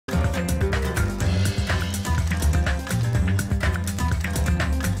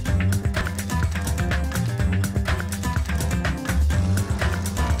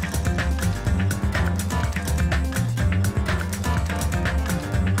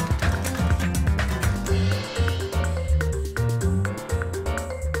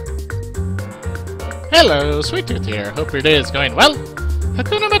Hello, Sweet Tooth here. Hope your day is going well.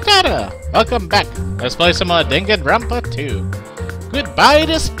 Hakuna Matata! Welcome back. Let's play some more Danganronpa 2. Goodbye,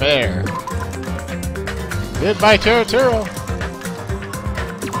 despair. Goodbye, Turoturo.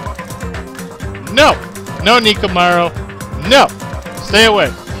 No! No, Nikomaru. No! Stay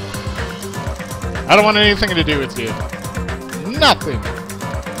away. I don't want anything to do with you. Nothing.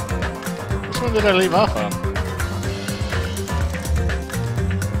 Which one did I leave off on?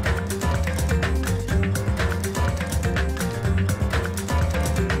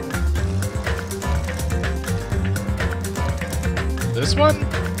 This one?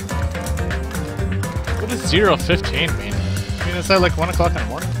 What does 0:15 mean? I mean, is that like 1 o'clock in the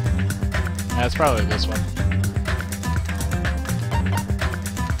morning? Yeah, it's probably this one.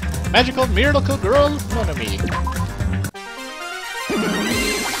 Magical miracle girl, Monami.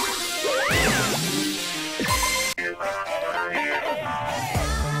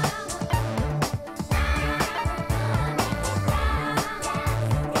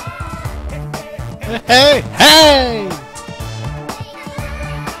 Hey! Hey!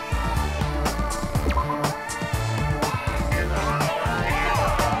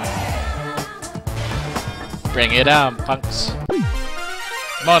 Bring it on, punks.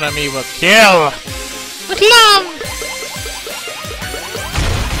 Monami will kill! With love!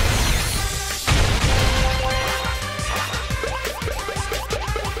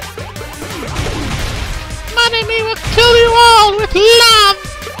 Monami will kill you all with love!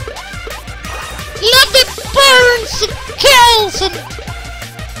 Love that burns and kills and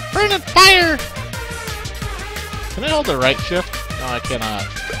burn and fire! Can I hold the right shift? No, I cannot.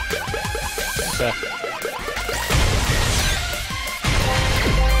 Okay.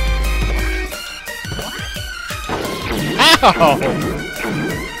 Ow!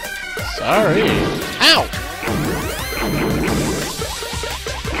 Sorry. Ow!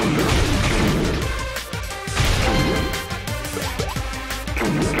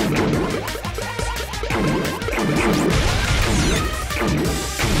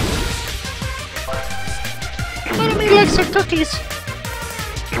 Monami likes her cookies.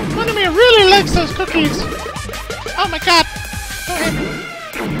 Monami really likes those cookies. Oh my god! Go ahead.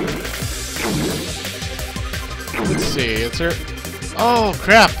 Let's see, it's her. Oh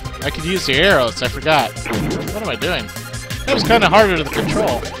crap! I could use the arrows, I forgot. What am I doing? That was kind of harder to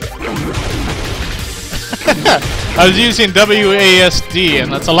control. I was using WASD,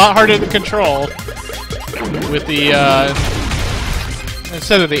 and that's a lot harder to control with the,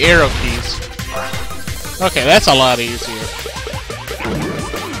 instead of the arrow keys. Okay, that's a lot easier.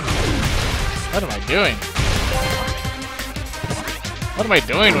 What am I doing? What am I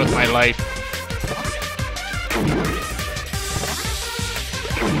doing with my life?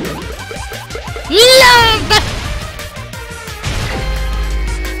 Love!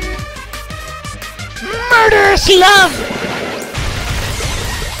 Murderous love!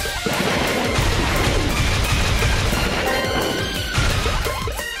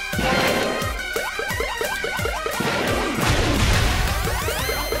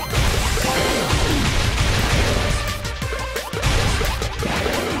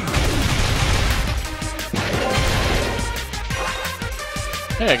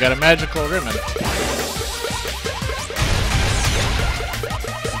 Hey, I got a magical ribbon.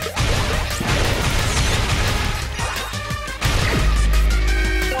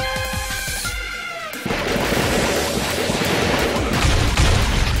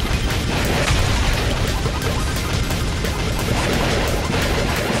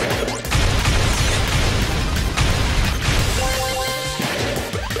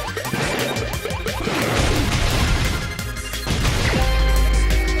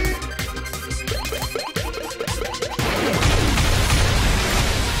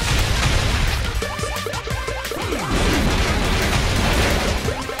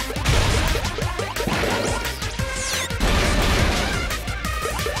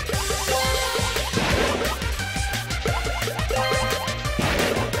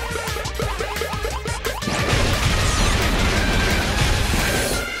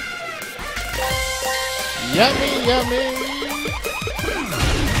 Yummy, yummy!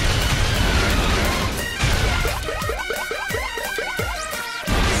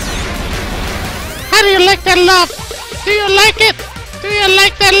 How do you like that love? Do you like it? Do you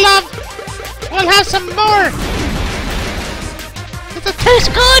like that love? We'll have some more! Does it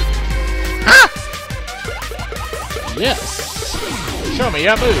taste good? Huh? Yes. Show me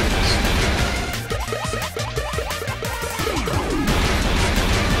your moves.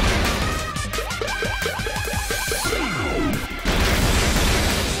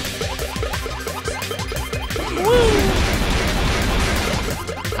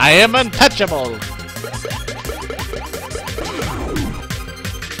 I am untouchable!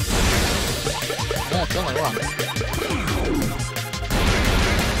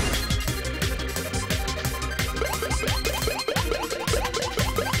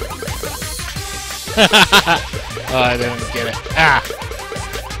 Oh, I didn't get it. Ah!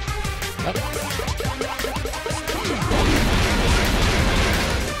 Oh.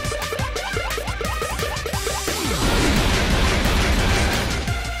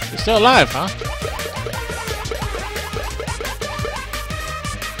 You're still alive, huh?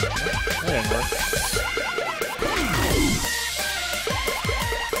 That didn't work.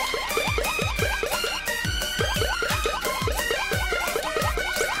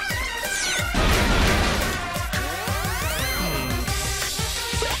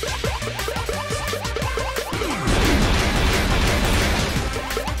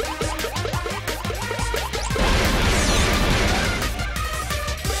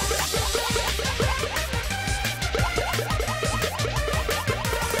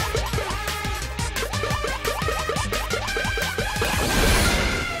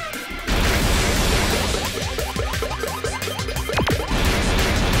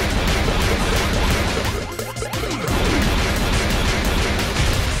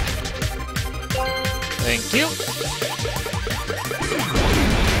 Thank you.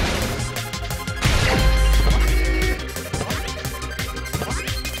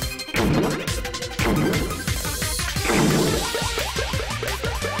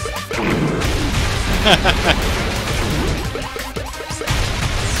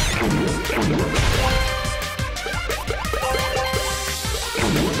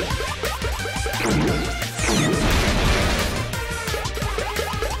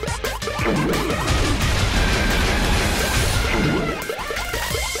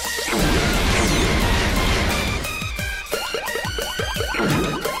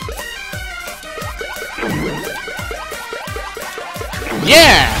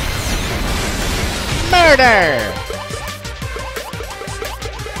 Yeah! Murder!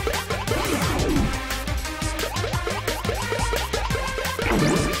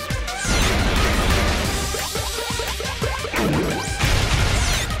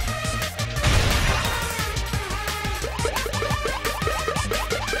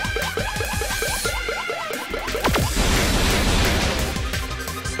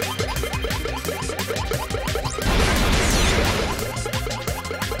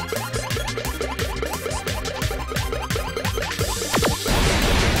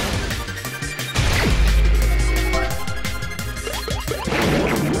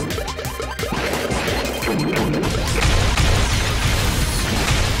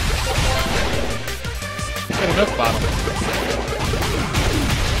 Get a milk bottle.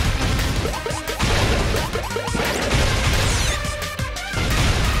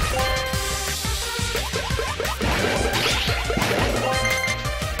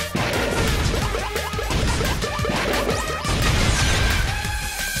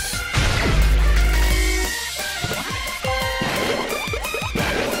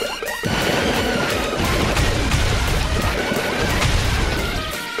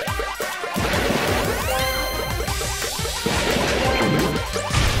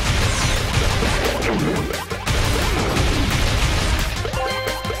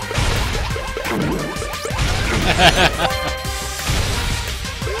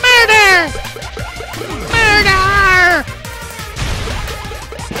 Murder! Murder!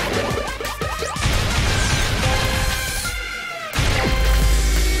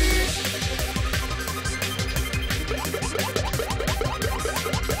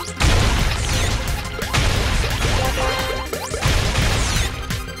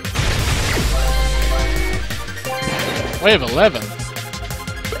 Wave 11.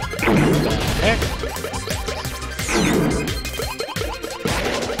 What the heck?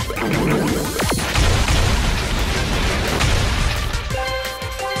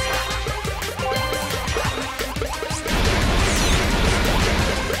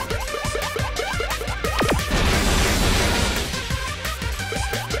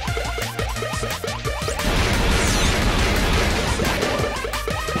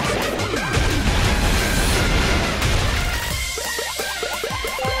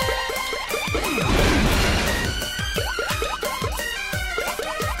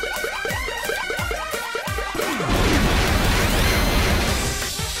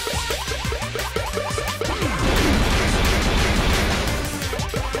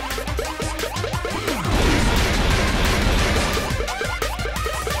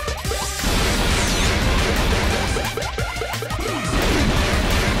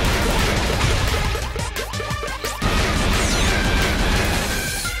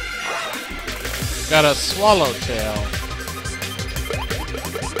 Got a swallowtail.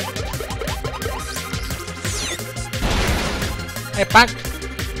 Hey, Punk.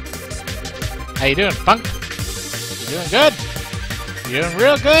 How you doing, Punk? You doing good? You doing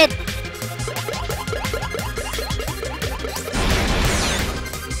real good?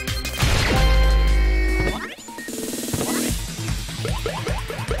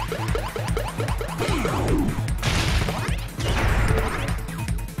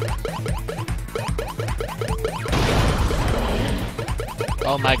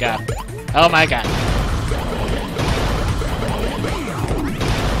 Oh my god. Oh my god.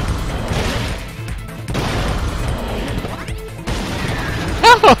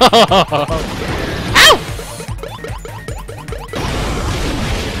 Ow!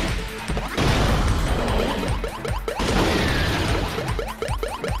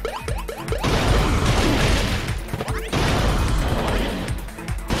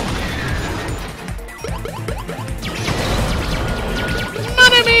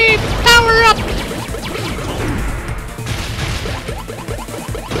 Enemy, power up!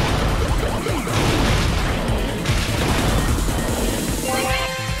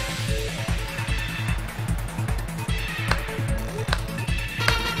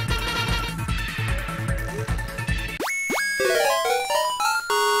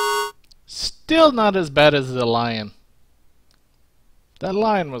 Still not as bad as the lion. That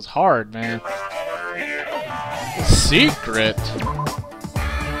lion was hard, man. Secret?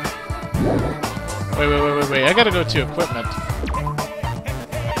 Wait. I gotta go to equipment.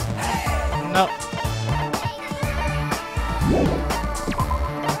 No.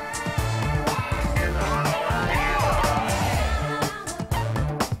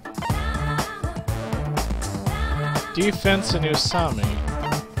 Defense and Usami.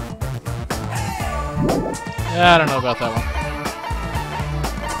 Yeah, I don't know about that one.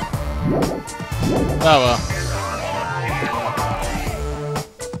 Oh well.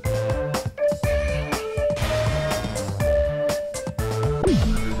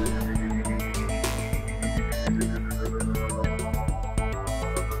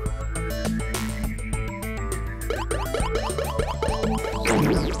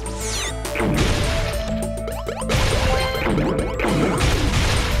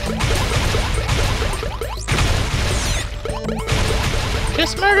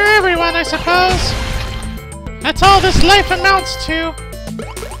 Just murder everyone, I suppose. That's all this life amounts to.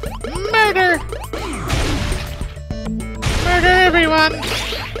 Murder. Murder everyone.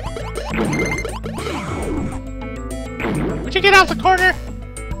 Would you get out the corner?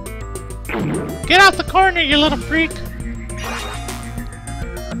 Get out the corner, you little freak.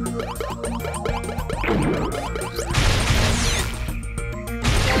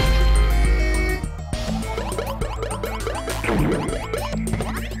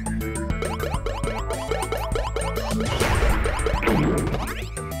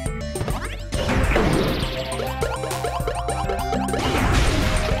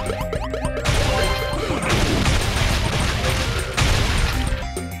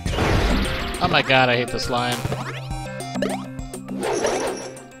 Oh my god, I hate this lion.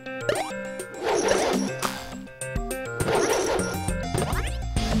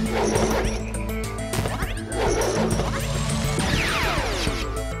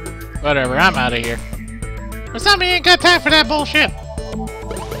 Whatever, I'm out of here. Usami ain't got time for that bullshit.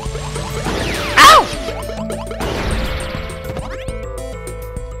 Ow!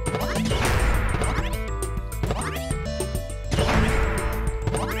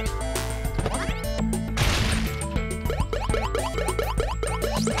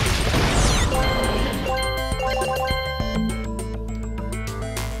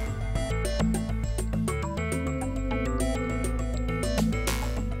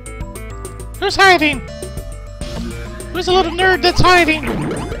 Who's hiding? Who's a little nerd that's hiding?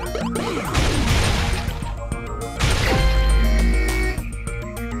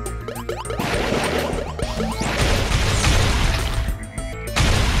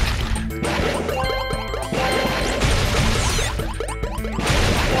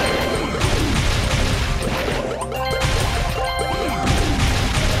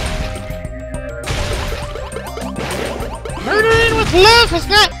 Murdering with love has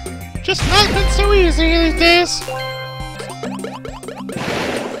just not been so easy these days.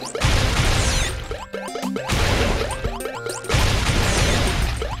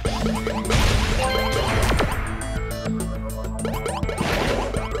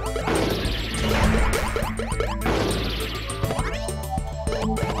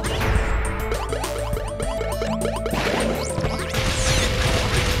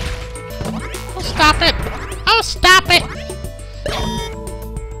 Oh, stop it! Oh, stop it!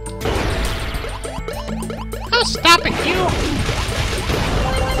 Oh, stop it, you!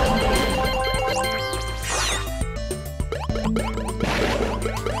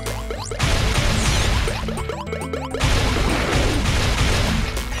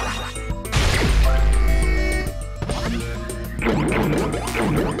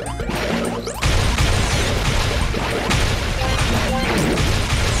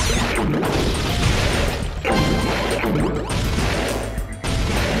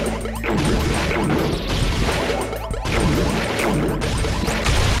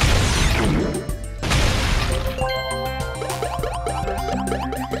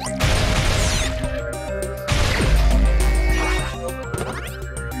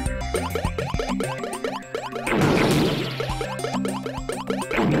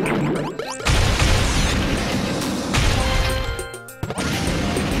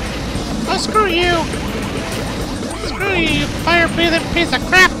 Oh, screw you! Screw you, you fire-breathing piece of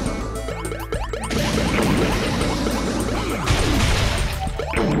crap!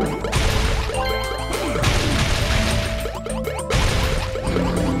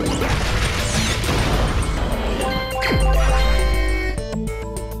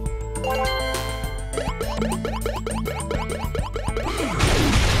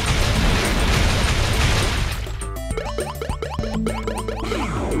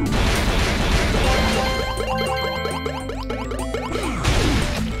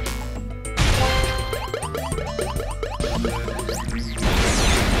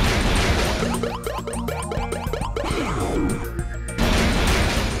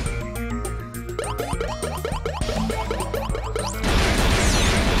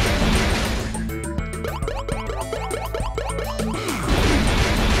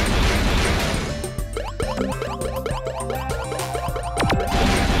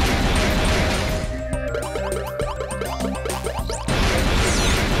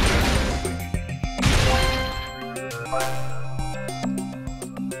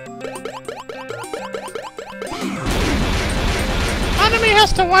 Enemy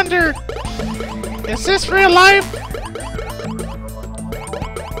has to wonder, is this real life?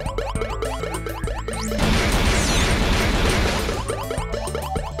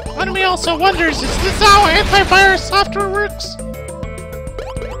 Enemy also wonders, is this how antivirus software works?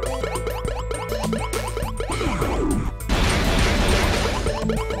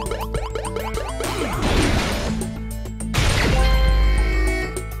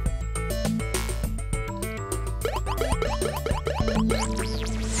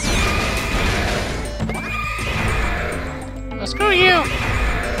 Well, screw you!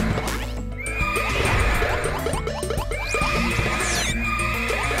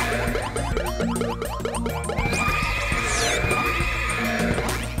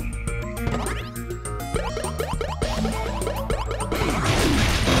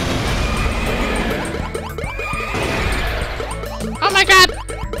 Oh my god!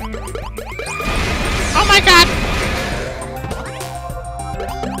 Oh my god!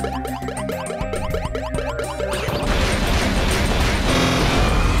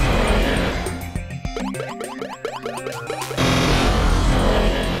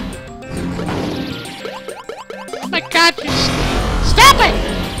 Oh my god, you stop it!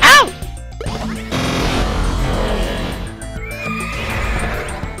 Ow!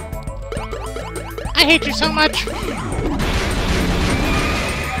 I hate you so much.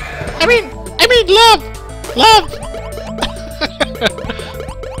 I mean, love! Love!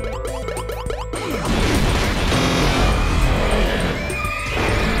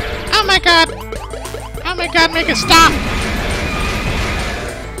 Oh my god! Oh my god, make it stop!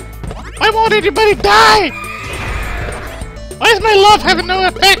 Why won't anybody die? Why is my love having no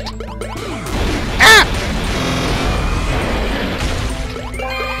effect? Ah!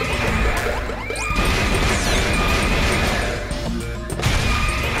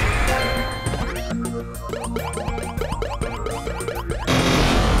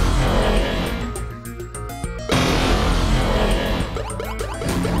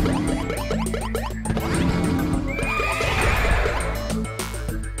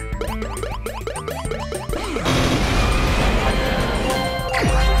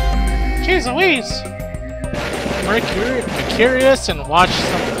 Jeez Louise! Be curious and watch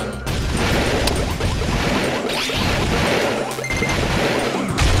something.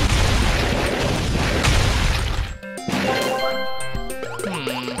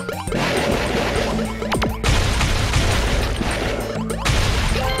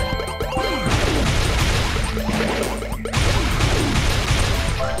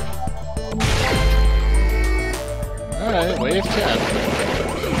 Alright, wave 10.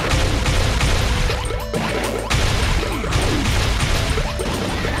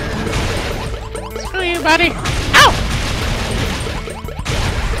 Screw you, buddy! Ow!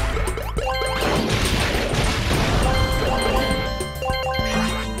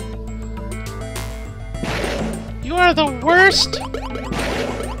 You are the worst!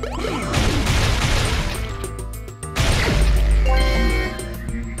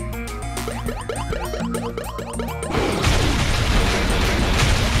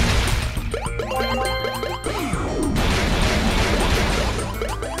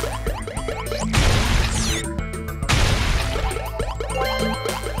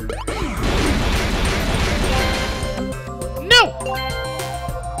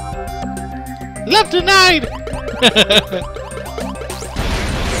 Love denied!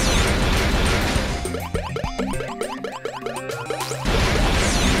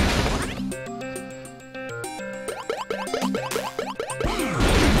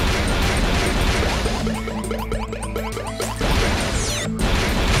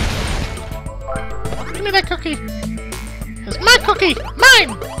 me that cookie! It's my cookie!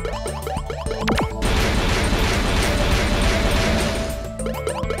 Mine!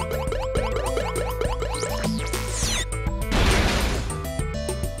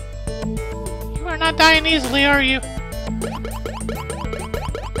 You are not dying easily, are you?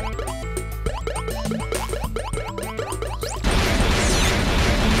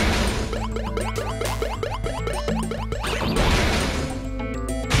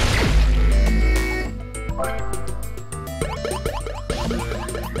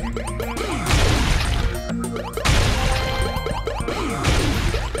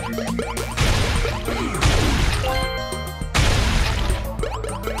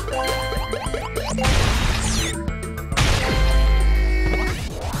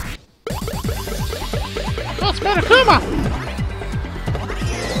 Oh, it's Monokuma!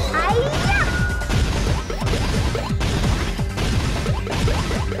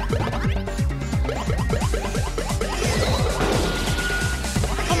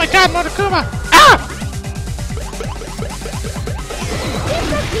 Oh my god, Monokuma! Ah!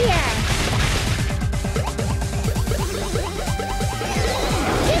 Disappear!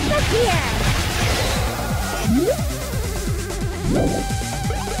 Disappear! Disappear!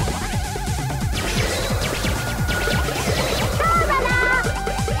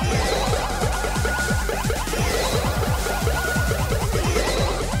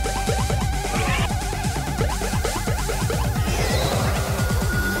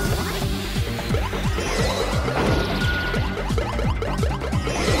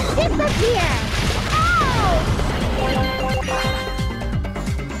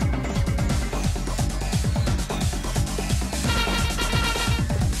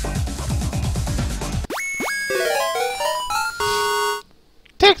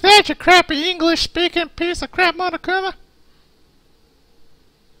 Take that, you crappy English-speaking piece of crap, Monokuma!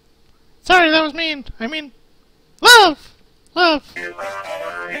 Sorry, that was mean. I mean, love! Love!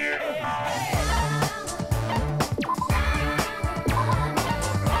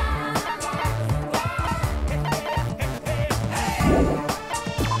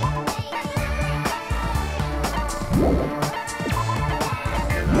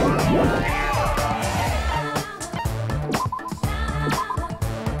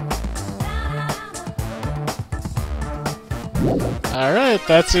 Alright,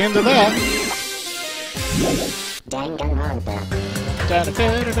 that's the end of that. Danganronpa.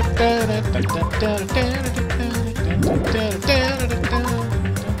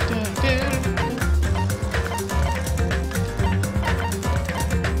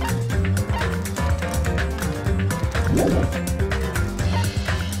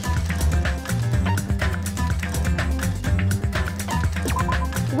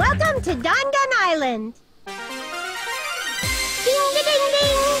 Welcome to Dangan Island. Ding ding ding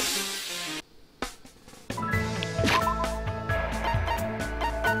ding.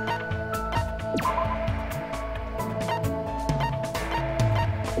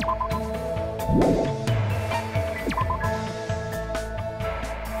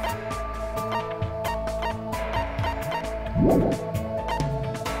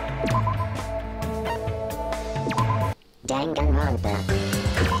 Danganronpa.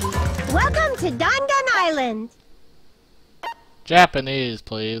 Welcome to Dangan Island. Japanese,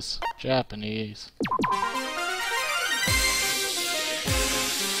 please. Japanese.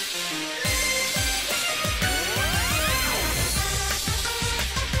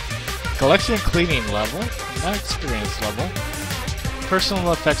 Collection cleaning level, not experience level.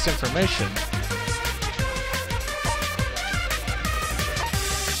 Personal effects information.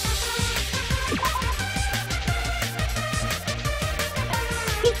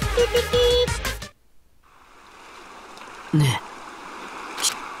 Ne.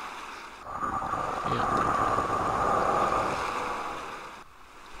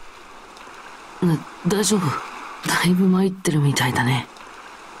 大丈夫。だいぶ参ってるみたいだね。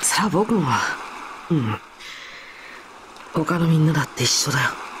さあ僕もは。他のみんなだって一緒だよ。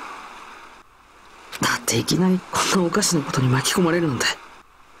だっていきなりこんなおかしなことに巻き込まれるなんて。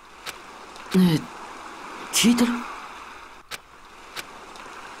ねえ、聞いてる？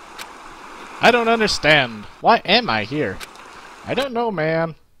 I don't understand. Why am I here? I don't know,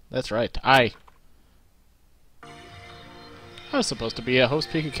 man. That's right. I was supposed to be at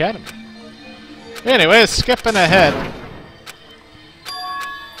Host Peak Academy. Anyways, skipping ahead.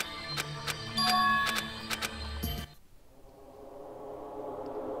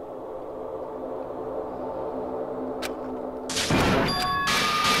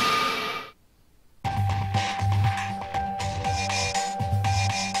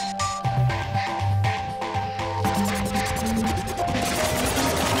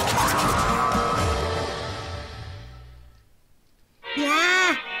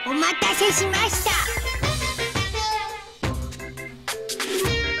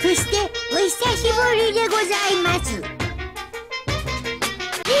 そしてお久しぶりでございます。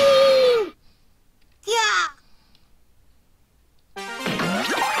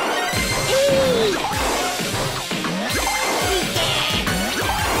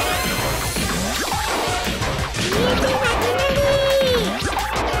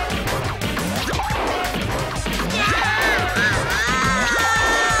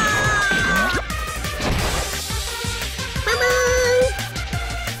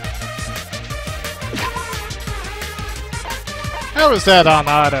How was that on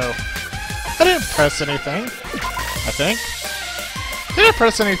auto? I didn't press anything, I think. Did I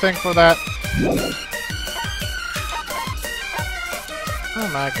press anything for that? Oh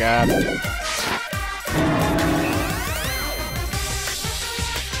my god.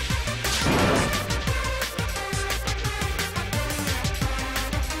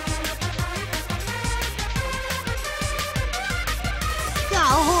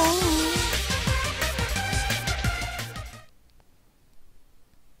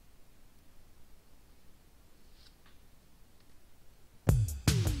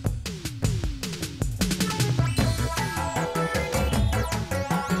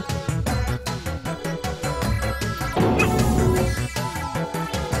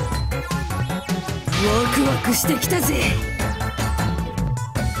ワクワクしてきたぜ。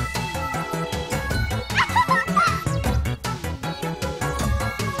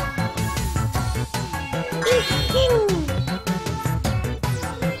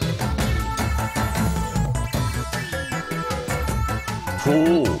ほう。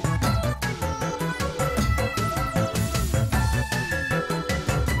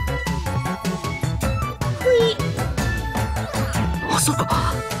まさ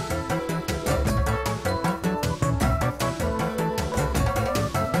か。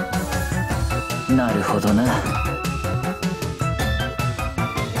なるほどな。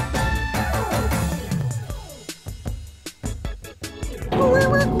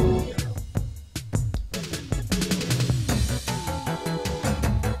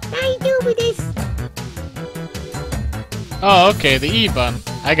Oh, okay, the E button.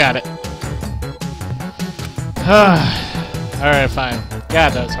 I got it. Alright, fine.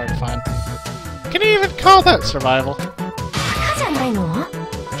 God, that was hard to find. Can you even call that survival?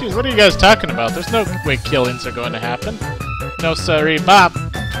 Jeez, what are you guys talking about? There's no way killings are going to happen. No sorry, Bob.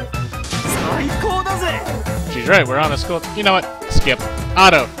 She's right, we're on a school. You know what? Skip.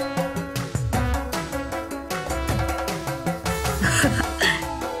 Auto.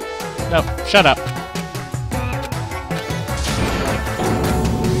 No, shut up.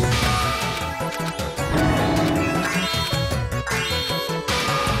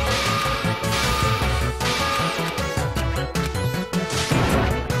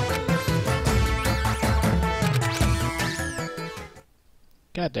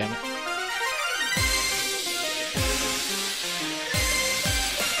 God damn it.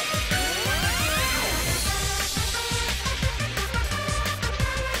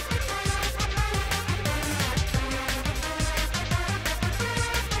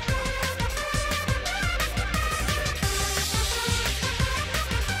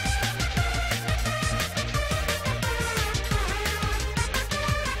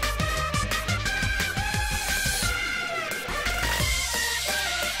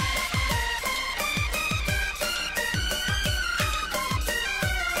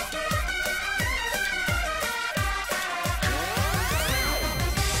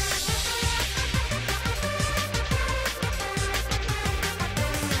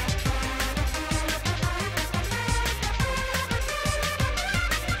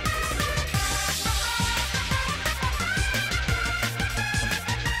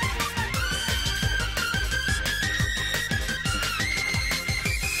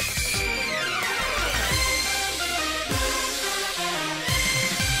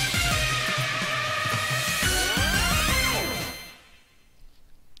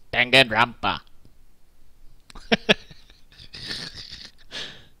 Danganronpa.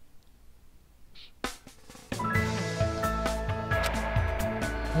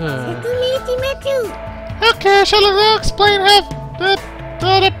 Okay, shall I explain how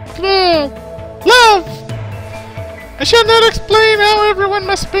love? I shall not explain how everyone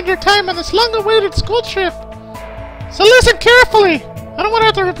must spend your time on this long-awaited school trip. So listen carefully. I don't want to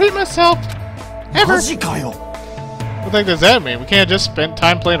have to repeat myself. Ever. What the heck does that mean? We can't just spend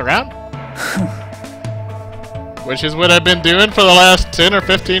time playing around? Which is what I've been doing for the last 10 or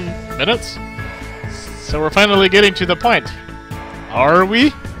 15 minutes. So we're finally getting to the point. Are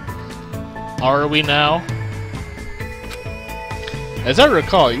we? Are we now? As I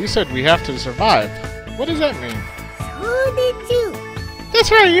recall, you said we have to survive. What does that mean? The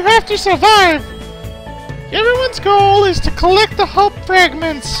That's right, you have to survive! Everyone's goal is to collect the hope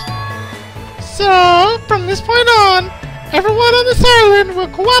fragments. So, from this point on, everyone on this island will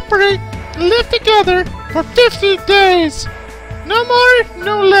cooperate and live together for 50 days. No more,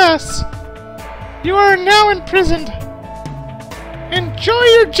 no less. You are now imprisoned. Enjoy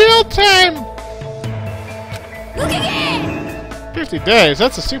your jail time! 50 days,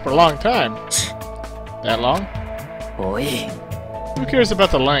 that's a super long time. That long? Oi. Who cares about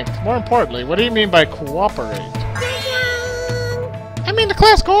the length? More importantly, what do you mean by cooperate? I mean the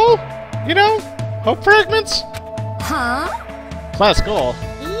class goal! You know? Hope fragments? Huh? Class goal.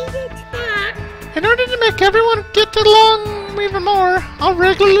 In order to make everyone get along even more, I'll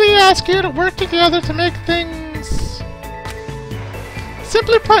regularly ask you to work together to make things...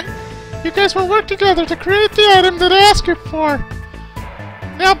 Simply put, you guys will work together to create the item that I ask you for.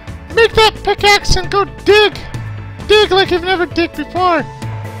 Now, make that pickaxe and go dig! Dig like you've never digged before!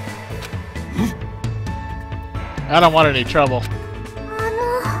 I don't want any trouble.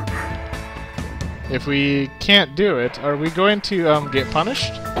 If we can't do it, are we going to get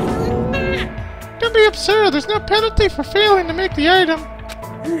punished? Don't be absurd, there's no penalty for failing to make the item.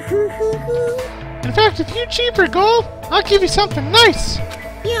 In fact, if you achieve your goal, I'll give you something nice.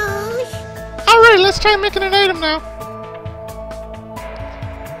 Alright, let's try making an item now.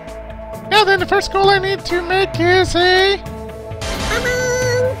 Now then, the first goal I need to make is a...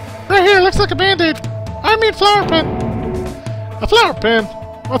 Right here, looks like a band-aid. I mean flower pen. A flower pen?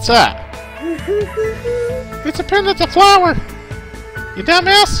 What's that? It's a pen that's a flower. You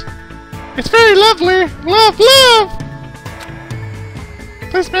dumbass. It's very lovely. Love, love!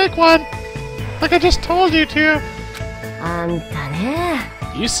 Please make one. Like I just told you to.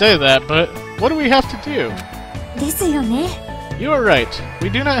 You say that, but what do we have to do? ですよね。 You are right. We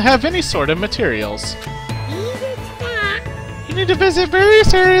do not have any sort of materials. You need to visit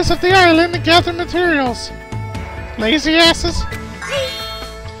various areas of the island and gather materials. Lazy asses.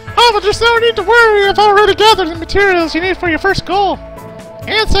 Oh, but there's no need to worry. I've already gathered the materials you need for your first goal.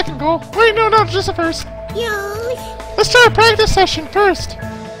 And second goal. Wait, no, just the first. Let's try a practice session first.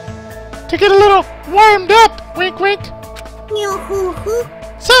 To get a little warmed up. Wink, wink.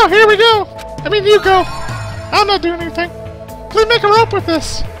 So, here we go. I mean, you go. I'm not doing anything. Please make a rope with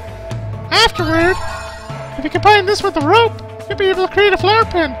this. Afterward, if you combine this with the rope, you'll be able to create a flower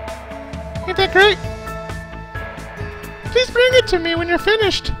pen. Ain't that great? Please bring it to me when you're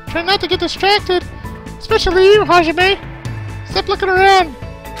finished. Try not to get distracted. Especially you, Hajime. Stop looking around.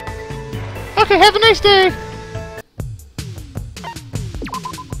 Okay, have a nice day.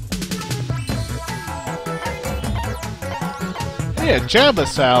 Hey, a Jabba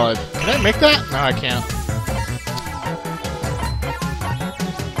salad. Can I make that? No, I can't.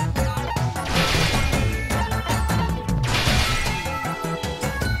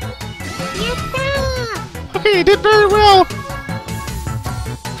 Okay, you did very well.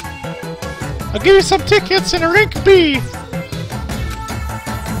 I'll give you some tickets and a rank B.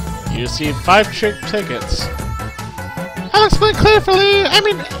 You received 5 tickets. I'll explain carefully.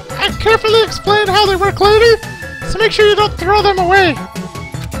 I carefully explain how they work later, so make sure you don't throw them away.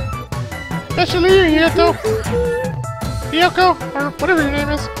 Especially you, Yoko, or whatever your name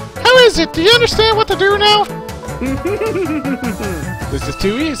is. How is it? Do you understand what to do now? This is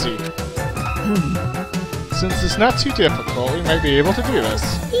too easy. Since it's not too difficult, we might be able to do this.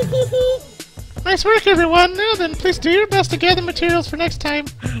 Nice work, everyone. Now then, please do your best to gather materials for next time.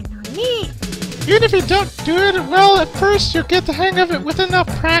 Even if you don't do it well at first, you'll get the hang of it with enough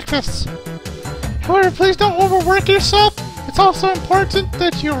practice. However, please don't overwork yourself. It's also important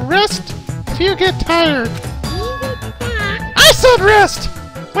that you rest if you get tired. I said rest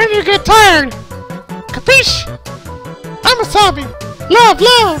when you get tired. Capiche? I'm a zombie. Love,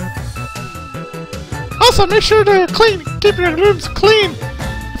 love. Also, make sure to keep your rooms clean.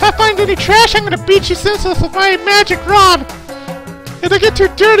 If I find any trash, I'm gonna beat you senseless with my magic rod. If they get too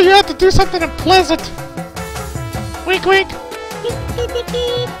dirty, you have to do something unpleasant. Wink, wink.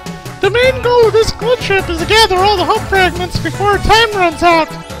 The main goal of this school trip is to gather all the hope fragments before time runs out.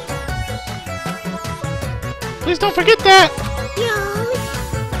 Please don't forget that.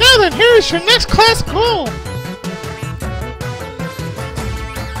 Now then, here is your next class goal.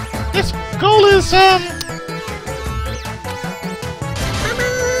 This goal is,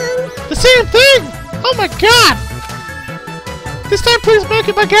 the same thing! Oh my god! This time please make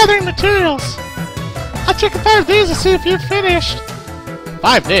it by gathering materials. I'll check in 5 days to see if you're finished.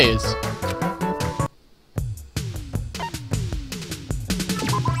 5 days?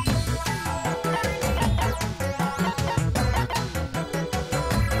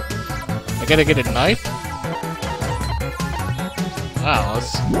 I gotta get a knife? Wow,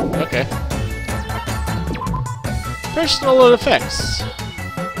 that's... okay. Personal effects.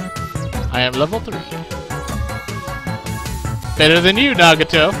 I am level 3. Better than you,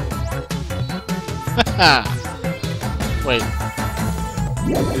 Nagato. Haha. Wait.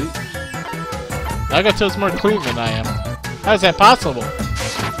 Nagato's more clean than I am. How is that possible?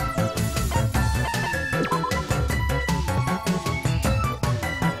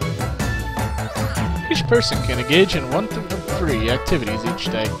 Each person can engage in 1 through 3 activities each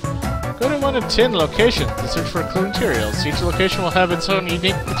day. Go to 1 of 10 locations to search for clue materials. Each location will have its own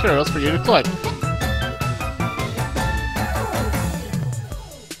unique materials for you to collect.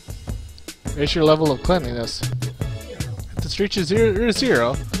 Raise your level of cleanliness. If this reaches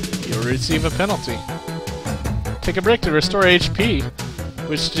 0, you'll receive a penalty. Take a break to restore HP,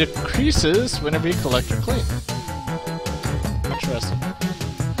 which decreases whenever you collect or clean. Interesting.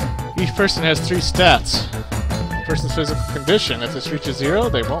 Each person has 3 stats. Person's physical condition. If this reaches 0,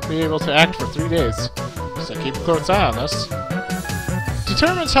 they won't be able to act for 3 days. So keep a close eye on this.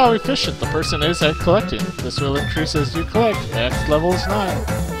 Determines how efficient the person is at collecting. This will increase as you collect. Max level is 9.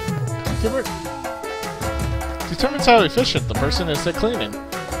 Good work. Determines how efficient the person is at cleaning.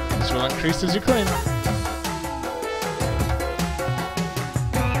 This will increase as you clean.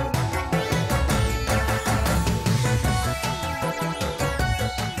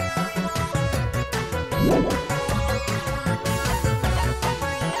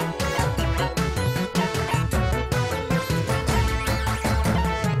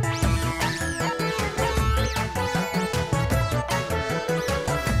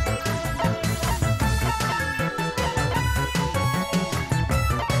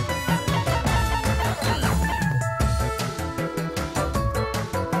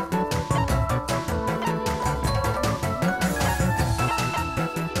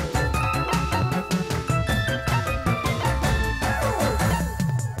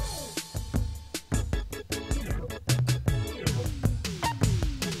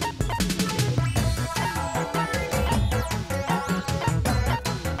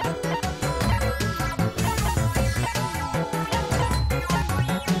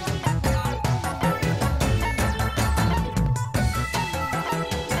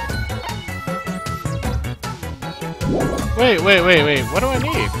 Wait, what do I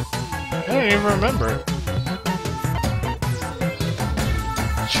need? I don't even remember.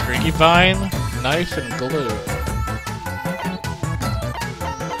 Triggy vine, knife, and glue.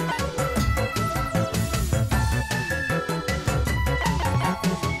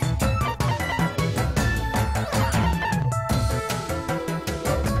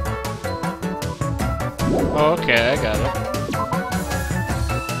 Oh, okay, I got it.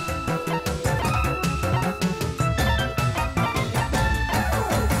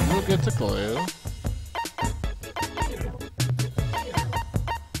 Get the glue.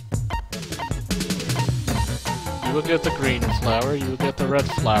 You will get the green flower, you will get the red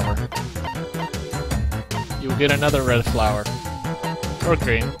flower. You will get another red flower. Or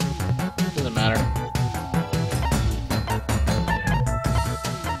green. Doesn't matter.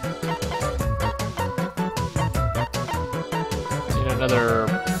 Need another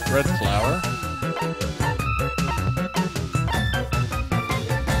red flower.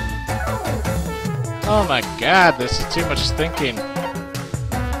 Oh my god, this is too much thinking.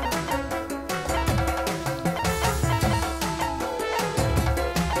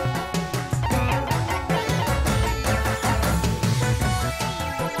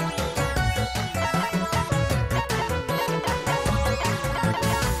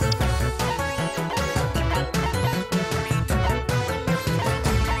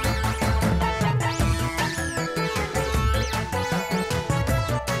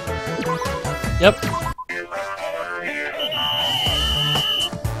 Yep.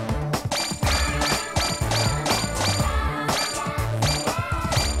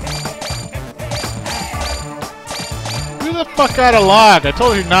 Who the fuck got a log? I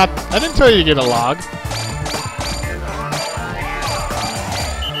told you not. I didn't tell you to get a log.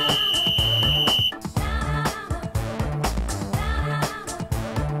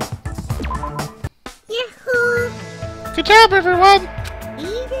 Yahoo! Good job, everyone!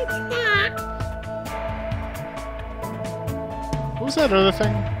 What was that other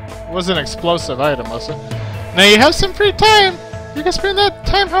thing? It was an explosive item, was it? Now you have some free time! You can spend that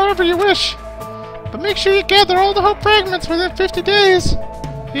time however you wish. But make sure you gather all the hope fragments within 50 days.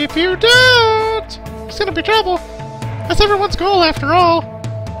 If you don't, it's gonna be trouble. That's everyone's goal after all.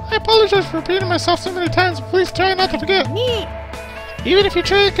 I apologize for repeating myself so many times, but please try not to forget. Even if you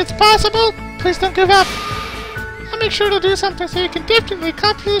think it's possible, please don't give up. I'll make sure to do something so you can definitely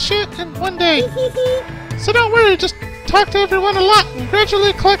accomplish it in one day. So don't worry, just talk to everyone a lot and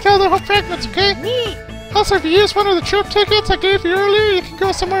gradually collect all the hope fragments, okay? Neat. Also, if you use one of the troop tickets I gave you earlier, you can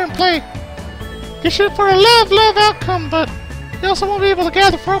go somewhere and play. You shoot for a love outcome, but you also won't be able to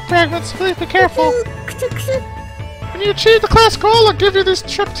gather hope fragments, so please be careful. When you achieve the class goal, I'll give you these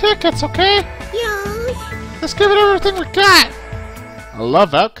trip tickets, okay? Yosh. Let's give it everything we got! A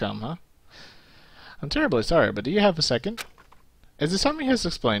love outcome, huh? I'm terribly sorry, but do you have a second? As Isami has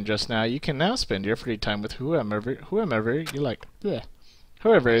explained just now, you can now spend your free time with whomever you like. Blech.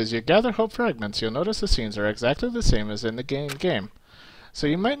 However, as you gather hope fragments, you'll notice the scenes are exactly the same as in the game. So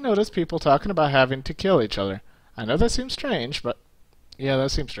you might notice people talking about having to kill each other. I know that seems strange, but... yeah, that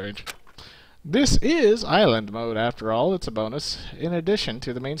seems strange. This is Island Mode, after all. It's a bonus, in addition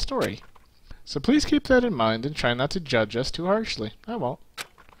to the main story. So please keep that in mind and try not to judge us too harshly. I won't.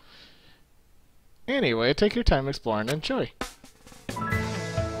 Anyway, take your time exploring and enjoy.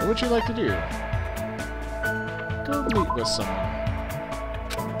 What would you like to do? Go meet with someone.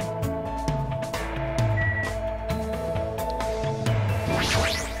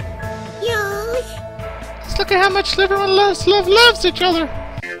 Yosh. Just look at how much everyone loves each other.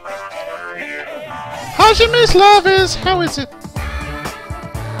 Hajime's love is... how is it?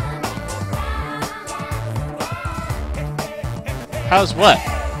 How's what?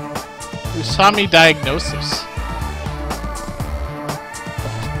 Usami diagnosis.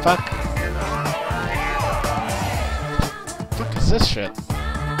 Fuck. Fuck is this shit?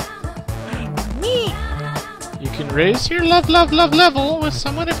 Neat. You can raise your love level with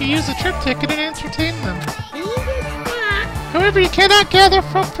someone if you use a trip ticket and entertain them. However, you cannot gather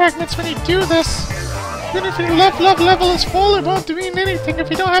hope fragments when you do this. Even if your love level is full, it won't mean anything if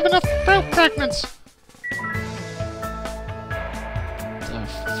you don't have enough hope fragments. The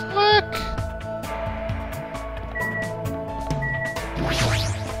fuck?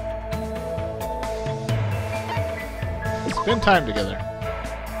 Spend time together.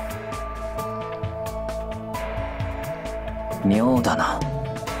 妙だな。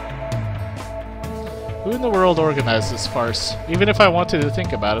 Who in the world organized this farce? Even if I wanted to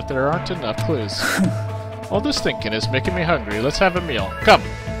think about it, there aren't enough clues. All this thinking is making me hungry. Let's have a meal. Come!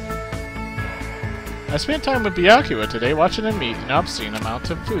 I spent time with Byakuya today watching him eat an obscene amount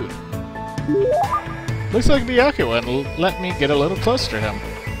of food. Looks like Byakuya let me get a little closer to him.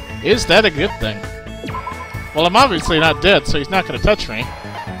 Is that a good thing? Well, I'm obviously not dead, so he's not going to touch me.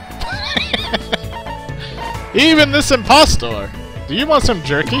 Even this impostor! Do you want some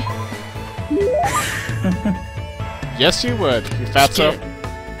jerky? Yes, you would, you fatso.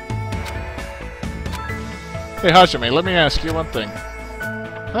 Hey, Hajime, let me ask you one thing.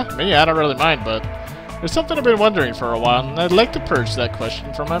 Huh? Me? I don't really mind, but there's something I've been wondering for a while, and I'd like to purge that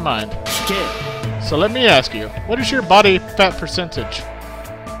question from my mind. So let me ask you, what is your body fat percentage?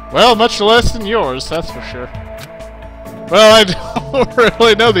 Well, much less than yours, that's for sure. Well, I don't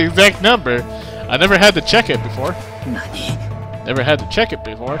really know the exact number. I never had to check it before. Never had to check it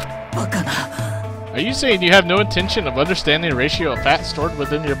before. Are you saying you have no intention of understanding the ratio of fat stored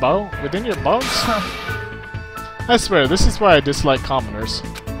within your bones? I swear, this is why I dislike commoners.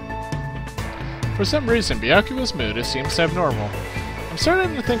 For some reason, Byakuya's mood seems abnormal. I'm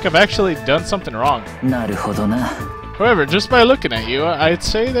starting to think I've actually done something wrong. なるほどな。 However, just by looking at you, I'd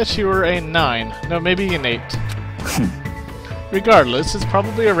say that you were a 9. No, maybe an 8. Regardless, it's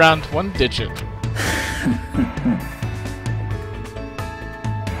probably around 1 digit.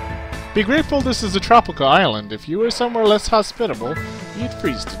 Be grateful this is a tropical island. If you were somewhere less hospitable, you'd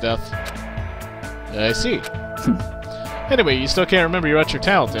freeze to death. I see. Anyway, you still can't remember what your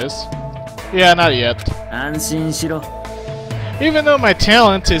talent is? Yeah, not yet. 安心しろ。 Even though my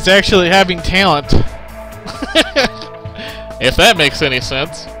talent is actually having talent. If that makes any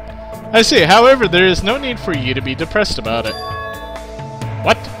sense. I see. However, there is no need for you to be depressed about it.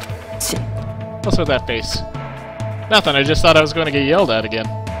 What? What's with that face? Nothing, I just thought I was going to get yelled at again.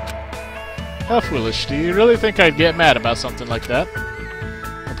 How foolish. Do you really think I'd get mad about something like that?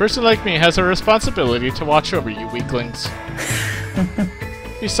 A person like me has a responsibility to watch over you weaklings.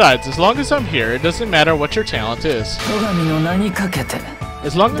 Besides, as long as I'm here, it doesn't matter what your talent is. 戸上の名にかけて。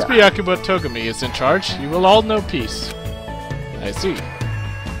 As long as Byakuya Togami is in charge, you will all know peace. I see.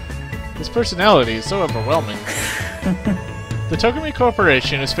 His personality is so overwhelming. The Togami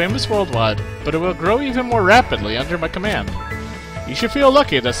Corporation is famous worldwide, but it will grow even more rapidly under my command. You should feel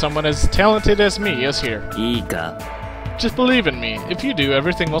lucky that someone as talented as me is here. いいか。 Just believe in me. If you do,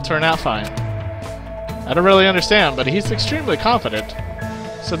 everything will turn out fine. I don't really understand, but he's extremely confident.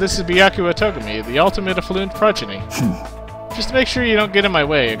 So this is Byakuya Togami, the ultimate affluent progeny. Just to make sure you don't get in my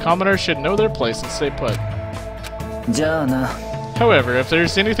way, a commoner should know their place and stay put. じゃあな。 However, if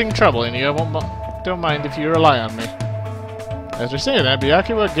there's anything troubling you, don't mind if you rely on me. After saying that,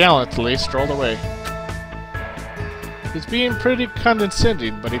 Byakuya gallantly strolled away. He's being pretty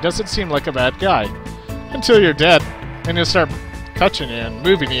condescending, but he doesn't seem like a bad guy. Until you're dead, and he'll start touching you and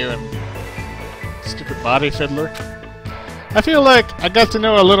moving you and... Stupid body fiddler. I feel like I got to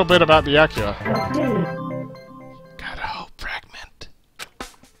know a little bit about Byakuya. Got a hope fragment.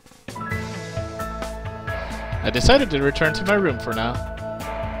 I decided to return to my room for now.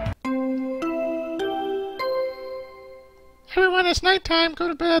 Everyone, it's nighttime. Go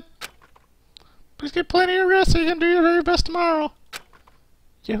to bed. Please get plenty of rest so you can do your very best tomorrow.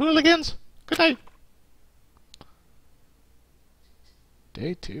 You hooligans, good night.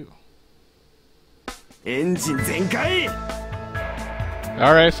 Day 2. Engine 全開!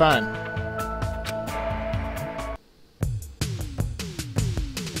 Alright, fine.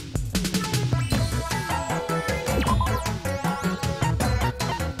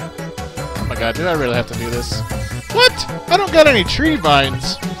 Oh my god, do I really have to do this? What? I don't got any tree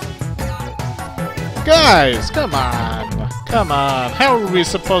vines. Guys, come on. Come on. How are we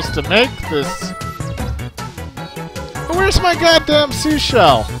supposed to make this? Where's my goddamn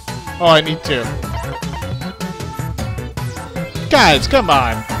seashell? Oh, I need to. Guys, come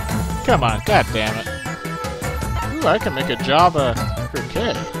on. Come on, god damn it. Ooh, I can make a Java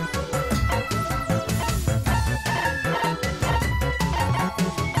croquet.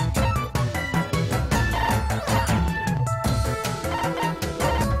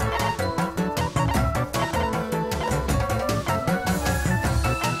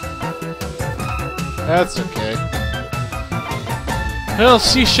 That's okay. Well,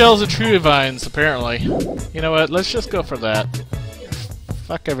 seashells and tree vines, apparently. You know what? Let's just go for that.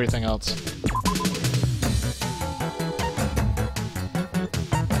 Fuck everything else.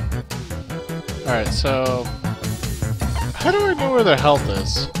 Alright, so... How do I know where the health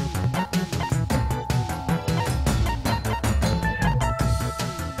is?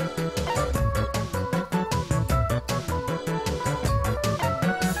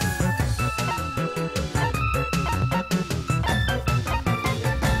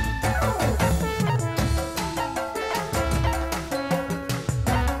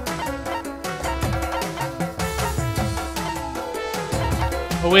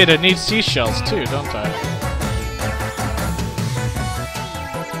 Oh wait, I need seashells too, don't I?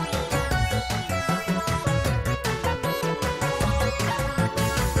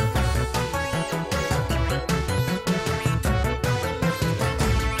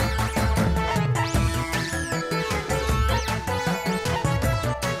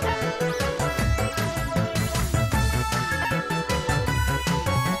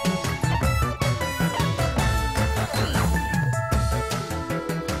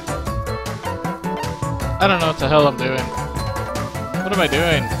 I don't know what the hell I'm doing. What am I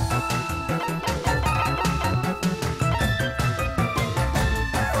doing?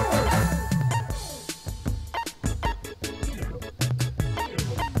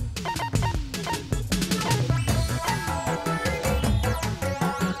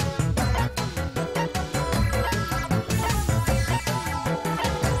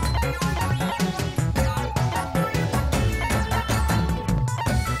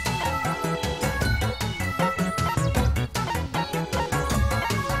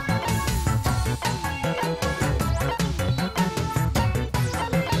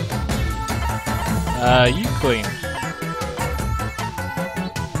 You clean.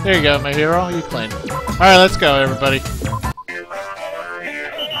 There you go, my hero. You clean. Alright, let's go, everybody.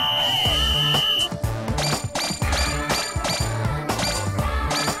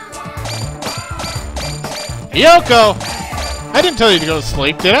 Yoko! I didn't tell you to go to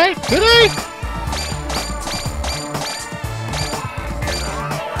sleep, did I? Did I?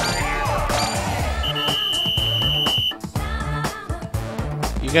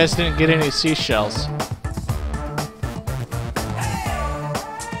 You guys didn't get any seashells.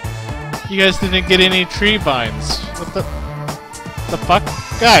 You guys didn't get any tree vines. What the fuck?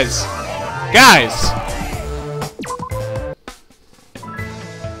 Guys! Guys!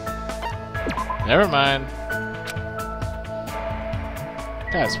 Never mind.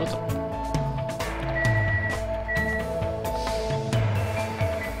 Guys, what the...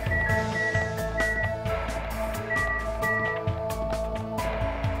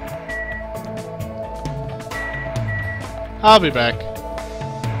 I'll be back.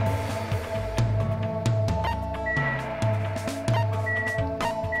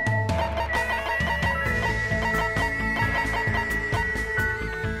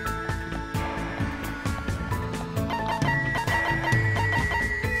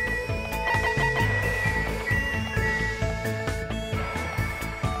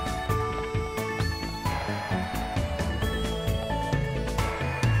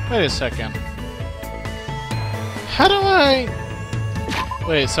 Wait a second. How do I...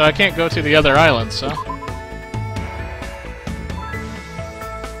 Wait, so I can't go to the other islands, huh?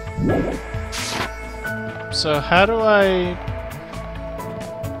 So how do I...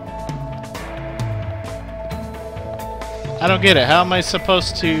 I don't get it. How am I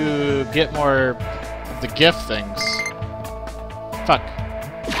supposed to get more of the gift things? Fuck.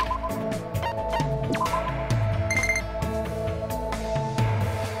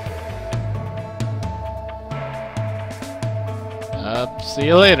 See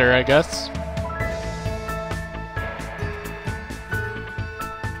you later, I guess.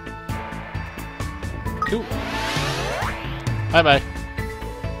 Cool. Bye-bye.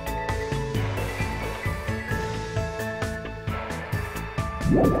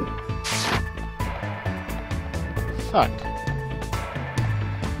 Fuck.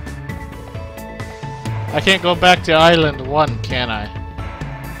 I can't go back to Island 1, can I?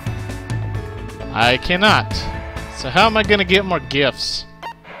 I cannot. So how am I gonna get more gifts?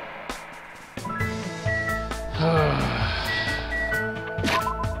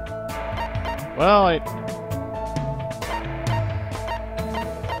 Well,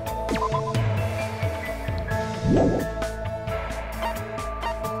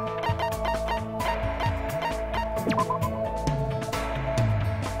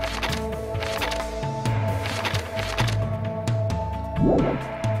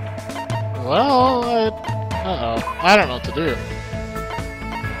 uh-oh. I don't know what to do.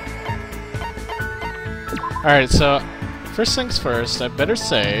 Alright, so first things first, I better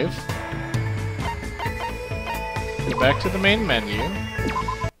save. Go back to the main menu.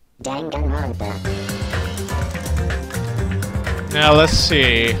 Danganronpa. Now let's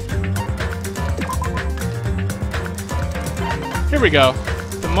see. Here we go.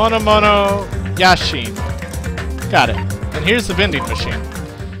 The Mono Yashin. Got it. And here's the vending machine.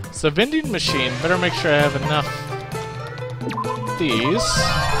 So vending machine, better make sure I have enough of these.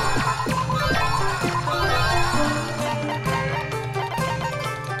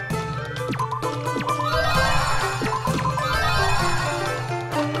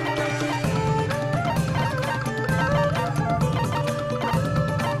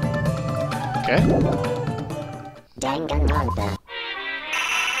 Okay. Danganronpa.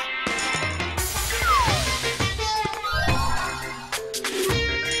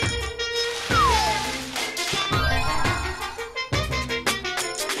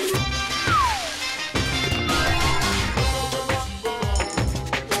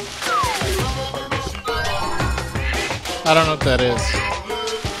 I don't know what that is.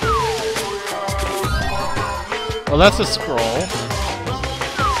 Well, that's a scroll.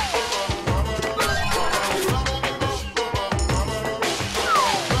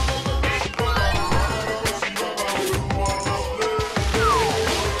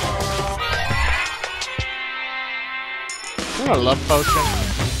 Is that a love potion?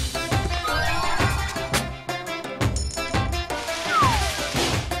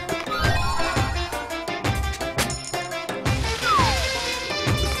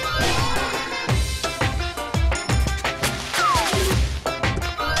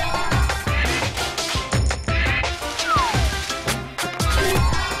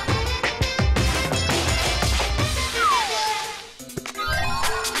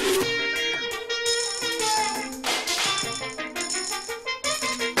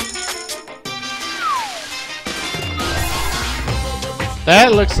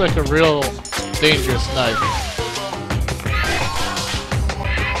 That looks like a real dangerous knife.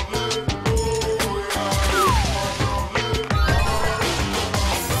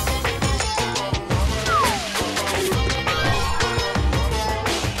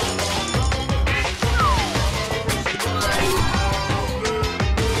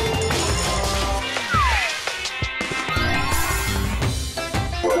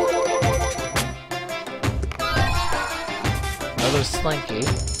 Another slinky.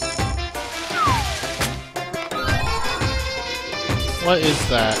 What is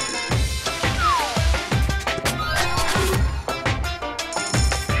that?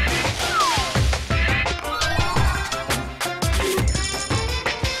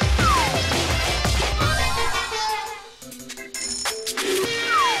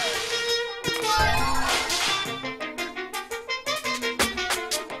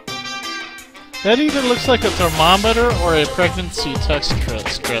 That either looks like a thermometer or a pregnancy test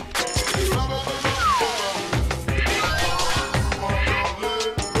strip.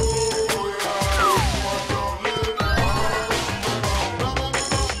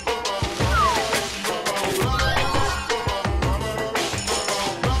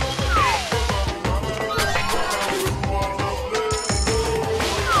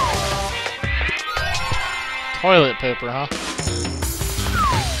 Toilet paper, huh?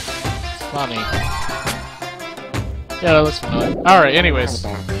 Funny. Yeah, that looks familiar. Alright, anyways.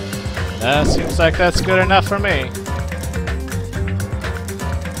 That seems like that's good enough for me.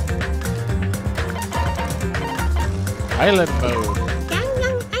 Island mode.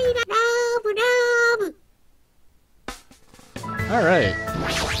 Alright.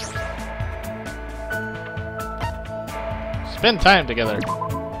 Spend time together.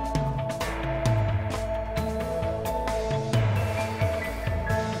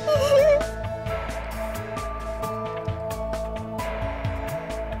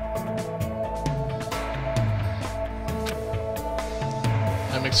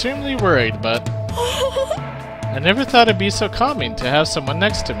 I'm extremely worried, but I never thought it'd be so calming to have someone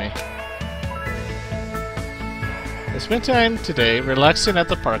next to me. I spent time today relaxing at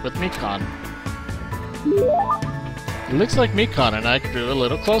the park with Mikon. It looks like Mikon and I grew a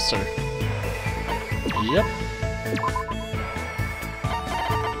little closer. Yep.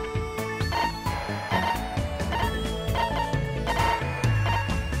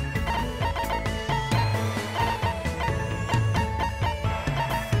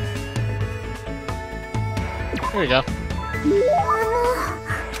 Here we go.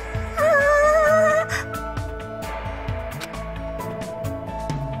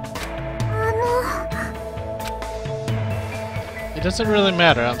 It doesn't really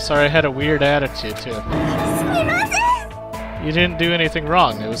matter. I'm sorry I had a weird attitude too. You didn't do anything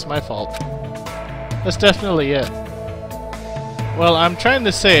wrong. It was my fault. That's definitely it. Well, I'm trying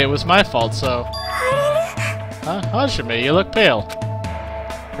to say it was my fault, so... Huh? Hajime, you look pale.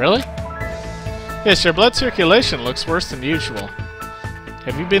 Really? Yes, your blood circulation looks worse than usual.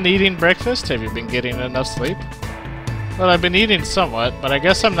 Have you been eating breakfast? Have you been getting enough sleep? Well, I've been eating somewhat, but I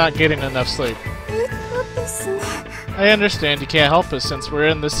guess I'm not getting enough sleep. I understand you can't help us since we're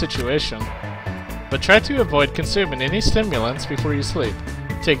in this situation. But try to avoid consuming any stimulants before you sleep.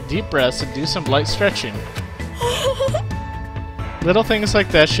 Take deep breaths and do some light stretching. Little things like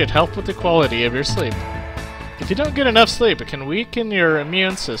that should help with the quality of your sleep. If you don't get enough sleep, it can weaken your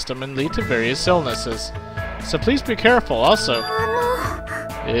immune system and lead to various illnesses. So please be careful also.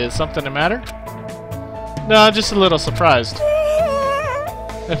 Is something the matter? No, I'm just a little surprised.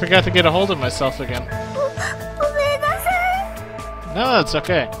 I forgot to get a hold of myself again. No, it's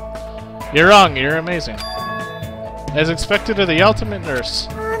okay. You're wrong, you're amazing. As expected of the ultimate nurse.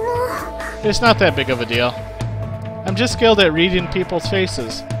 It's not that big of a deal. I'm just skilled at reading people's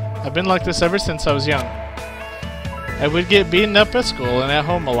faces. I've been like this ever since I was young. I would get beaten up at school and at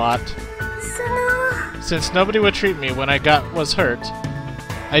home a lot. Since nobody would treat me when I was hurt,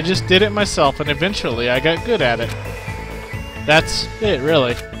 I just did it myself and eventually I got good at it. That's it,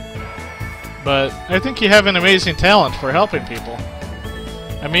 really. But I think you have an amazing talent for helping people.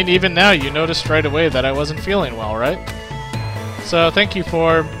 I mean, even now you noticed right away that I wasn't feeling well, right? So thank you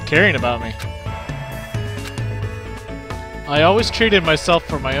for caring about me. I always treated myself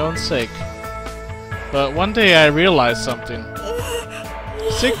for my own sake. But one day I realized something.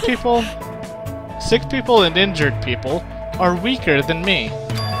 Sick people and injured people are weaker than me.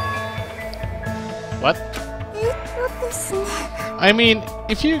 What? I mean,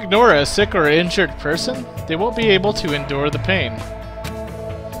 if you ignore a sick or injured person, they won't be able to endure the pain.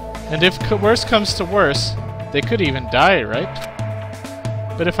 And if worse comes to worse, they could even die, right?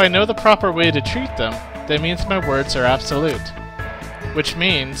 But if I know the proper way to treat them, that means my words are absolute. Which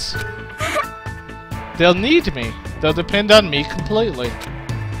means... they'll need me. They'll depend on me completely.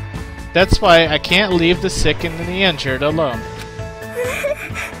 That's why I can't leave the sick and the injured alone.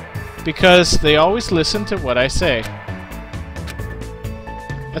 Because they always listen to what I say.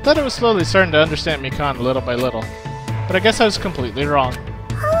 I thought I was slowly starting to understand Mikon little by little. But I guess I was completely wrong.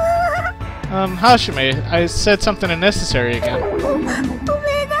 Hashime, I said something unnecessary again.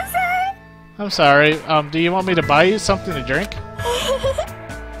 I'm sorry. Do you want me to buy you something to drink?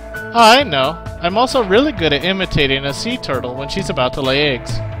 Oh, I know. I'm also really good at imitating a sea turtle when she's about to lay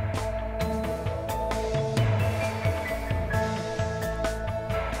eggs.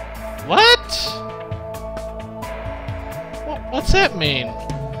 What? What's that mean?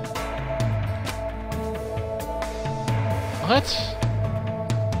 What?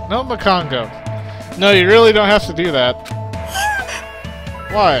 No, Makongo. No, you really don't have to do that.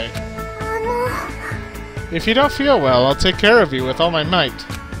 Why? If you don't feel well, I'll take care of you with all my might.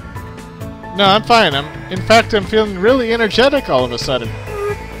 No, I'm fine. In fact, I'm feeling really energetic all of a sudden.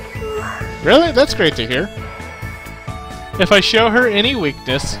 Really? That's great to hear. If I show her any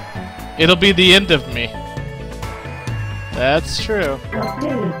weakness, it'll be the end of me. That's true.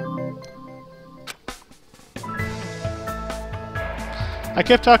 I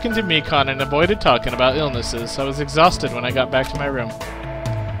kept talking to Mikon and avoided talking about illnesses. I was exhausted when I got back to my room.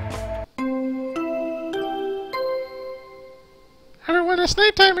 Everyone, it's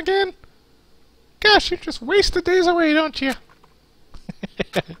nighttime again. Gosh, you just waste the days away, don't you?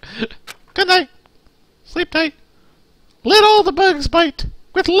 Good night. Sleep tight. Let all the bugs bite.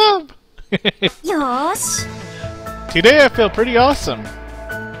 With love. Yosh. Today I feel pretty awesome.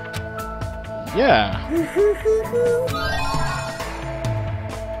 Yeah.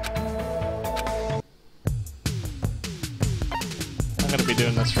 I'm gonna be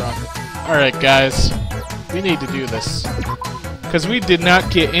doing this wrong. Alright guys, we need to do this. Because we did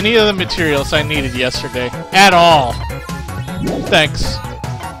not get any of the materials I needed yesterday. At all. Thanks.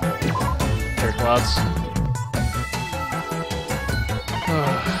 Air clouds.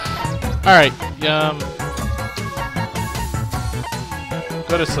 Alright,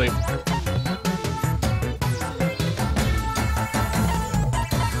 go to sleep.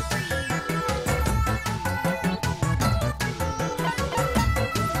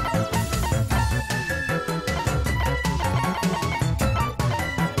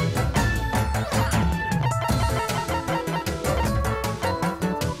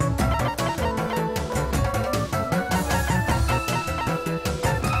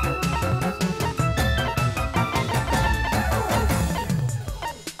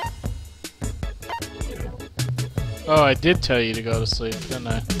 Oh, I did tell you to go to sleep, didn't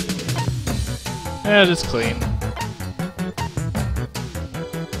I? Yeah, just clean.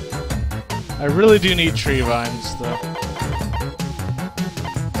 I really do need tree vines, though.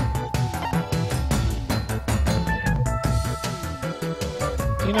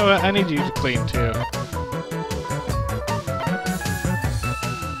 You know what? I need you to clean, too.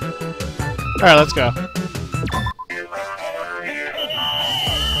 Alright, let's go.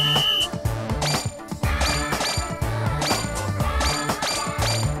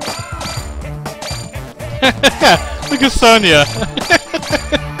 Look at Sonia.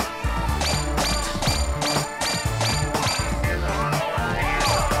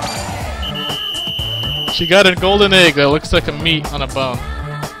 She got a golden egg that looks like a meat on a bone.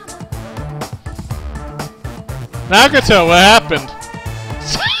 Nagato, what happened?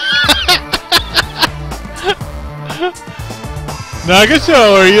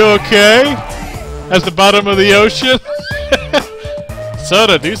 Nagato, are you okay? At the bottom of the ocean?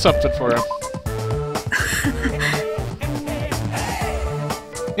 Soda, do something for him.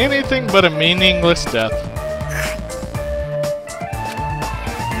 Anything but a meaningless death.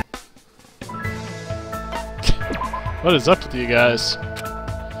 What is up with you guys?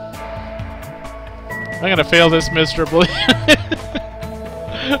 I'm gonna fail this miserably.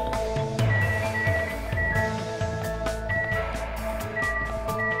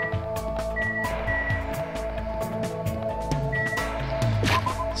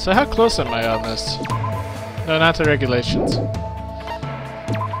 So how close am I on this? No, not the regulations.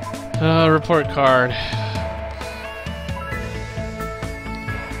 Report card.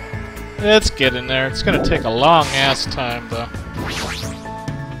 Let's get in there. It's gonna take a long ass time, though.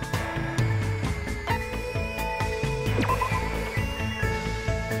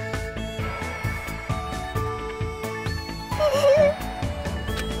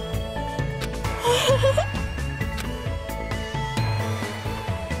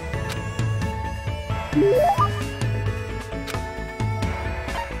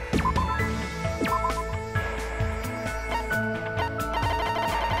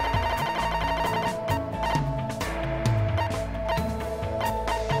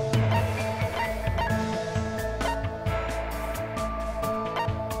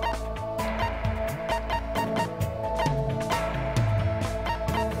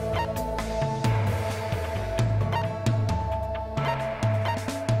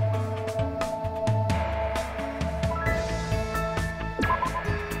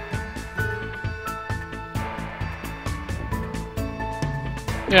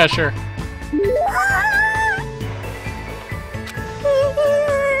 Yeah, sure.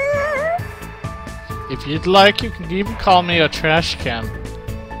 If you'd like, you can even call me a trash can.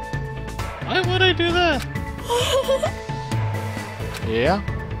 Why would I do that? Yeah?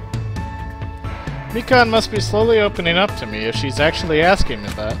 Mikon must be slowly opening up to me if she's actually asking me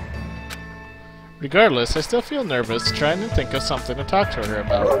that. Regardless, I still feel nervous trying to think of something to talk to her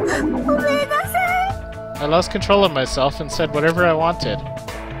about. I lost control of myself and said whatever I wanted.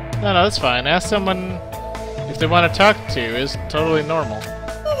 No, that's fine. Ask someone if they want to talk to you is totally normal.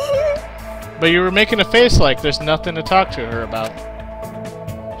 But you were making a face like there's nothing to talk to her about.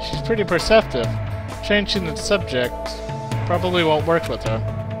 She's pretty perceptive. Changing the subject probably won't work with her.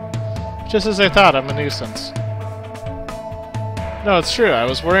 Just as I thought, I'm a nuisance. No, it's true. I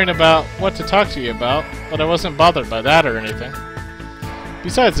was worrying about what to talk to you about, but I wasn't bothered by that or anything.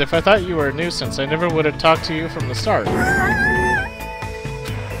 Besides, if I thought you were a nuisance, I never would have talked to you from the start.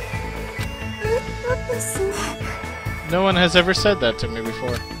 No one has ever said that to me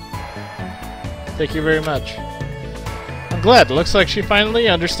before. Thank you very much. I'm glad. It looks like she finally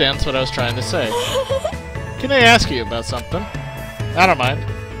understands what I was trying to say. Can I ask you about something? I don't mind.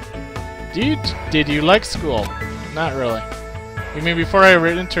 Did you like school? Not really. You mean before I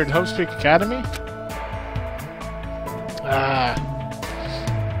entered Hope's Academy?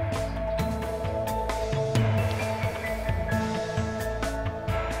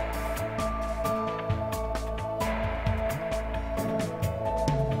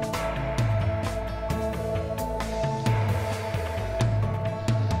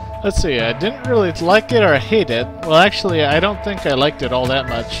 Let's see, I didn't really like it or hate it. Well, actually, I don't think I liked it all that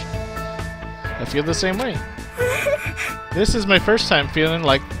much. I feel the same way. This is my first time feeling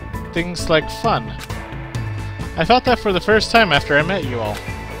like things like fun. I felt that for the first time after I met you all.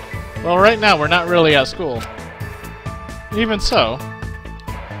 Well, right now we're not really at school. Even so,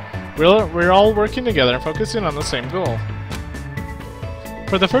 we're all working together and focusing on the same goal.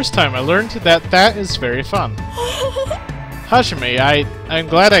 For the first time, I learned that is very fun. Hajime, I'm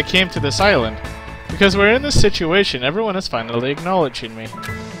glad I came to this island. Because we're in this situation, everyone is finally acknowledging me.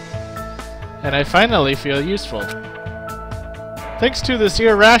 And I finally feel useful. Thanks to this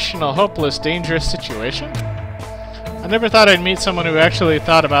irrational, hopeless, dangerous situation. I never thought I'd meet someone who actually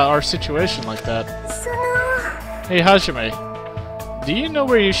thought about our situation like that. Hey Hajime, do you know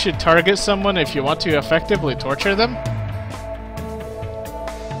where you should target someone if you want to effectively torture them?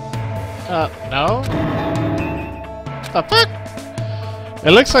 No? The fuck?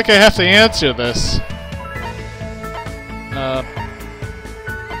 It looks like I have to answer this.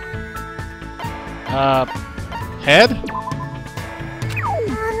 Head?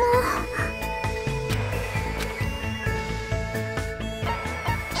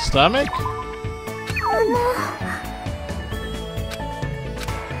 Stomach?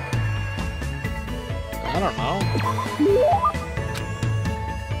 I don't know.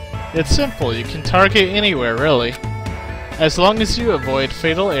 It's simple, you can target anywhere, really. As long as you avoid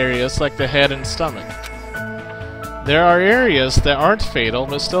fatal areas like the head and stomach. There are areas that aren't fatal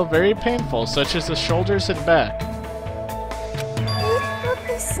but still very painful, such as the shoulders and back.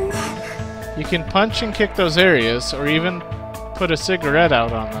 You can punch and kick those areas, or even put a cigarette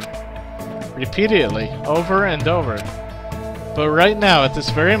out on them. Repeatedly, over and over. But right now, at this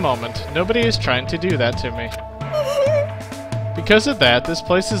very moment, nobody is trying to do that to me. Because of that, this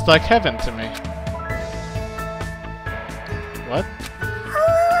place is like heaven to me. What?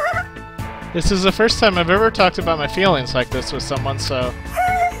 This is the first time I've ever talked about my feelings like this with someone, so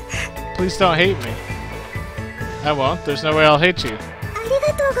please don't hate me. I won't. There's no way I'll hate you.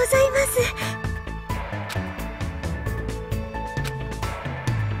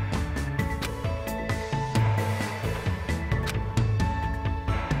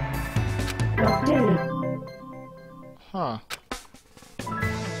 Huh.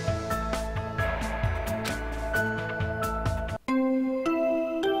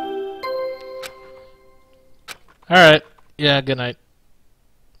 Alright. Yeah, good night.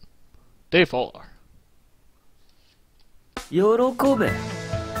 Day 4.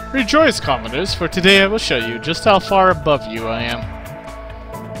 Rejoice, commoners, for today I will show you just how far above you I am.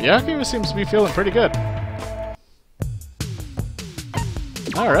 Byakuya seems to be feeling pretty good.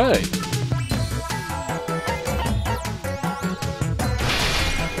 Alright.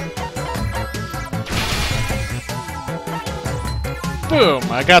 Boom!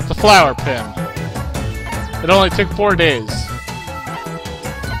 I got the flower pin. It only took 4 days.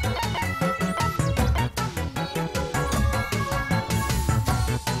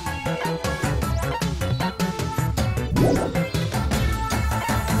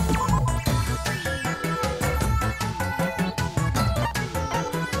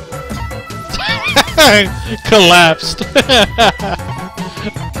 Collapsed.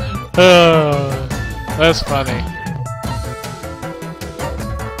 Oh, that's funny.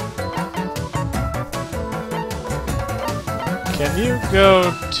 Can you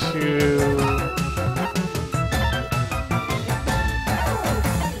go to...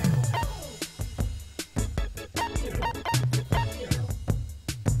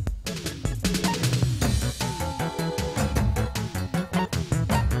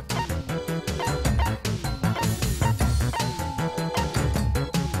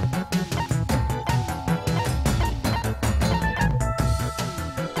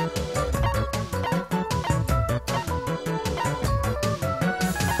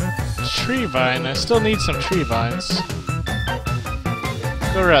 Tree vine. I still need some tree vines.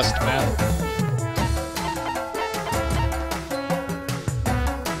 Go rest, man.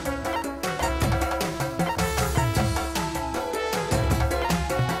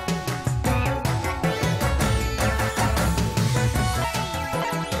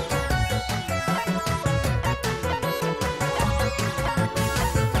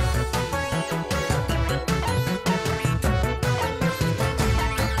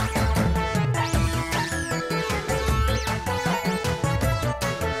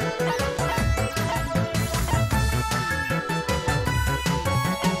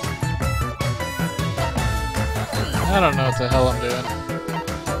 I don't know what the hell I'm doing.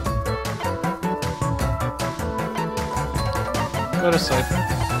 Go to sleep.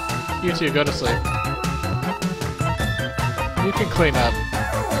 You two, go to sleep. You can clean up.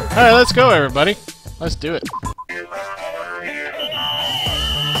 Alright, let's go, everybody. Let's do it.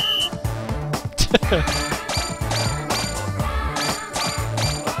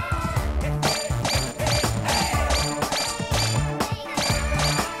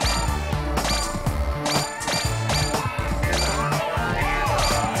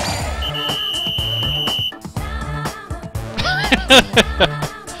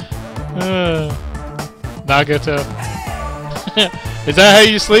 Nagato. Is that how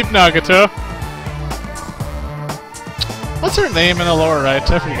you sleep, Nagato? What's her name in the lower right?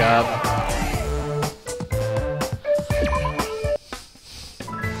 I forgot.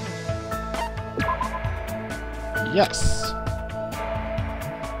 Yes.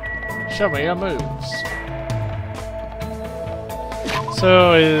 Show me your moves.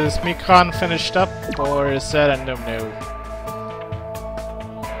 So, is Mikon finished up, or is that a no-no?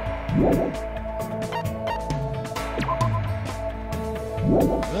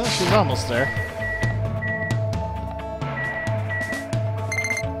 Well, she's almost there.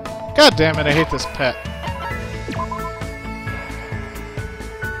 God damn it, I hate this pet.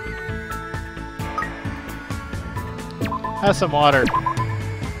 Have some water.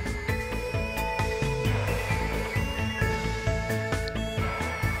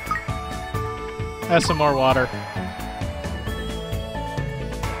 Have some more water.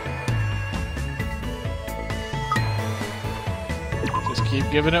 Just keep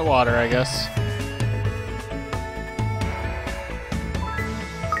giving it water, I guess.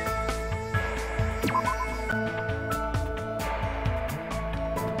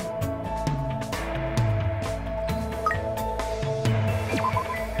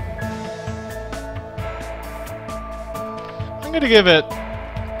 I'm gonna give it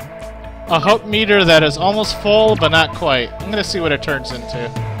a hope meter that is almost full, but not quite. I'm gonna see what it turns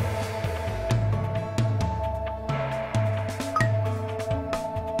into.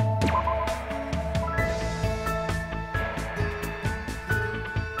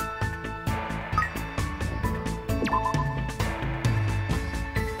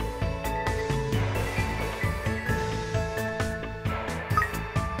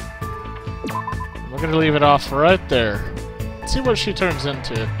 We're gonna leave it off right there. See what she turns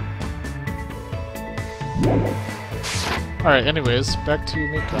into. Alright, anyways, back to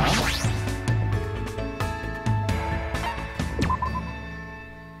Mikon.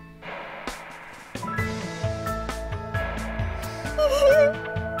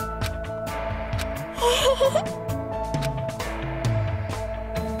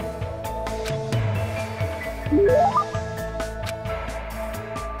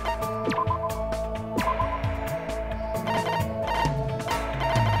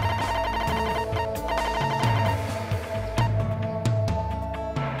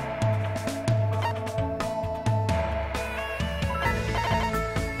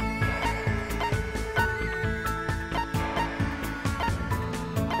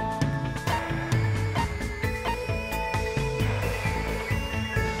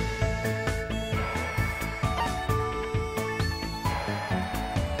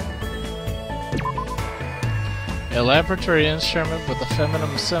 A laboratory instrument with a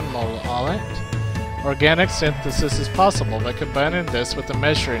feminine symbol on it. Organic synthesis is possible by combining this with a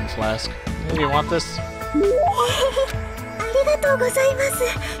measuring flask. Do you want this?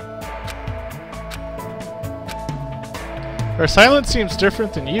 Her silence seems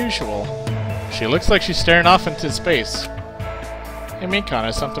different than usual. She looks like she's staring off into space. Hey Mikon,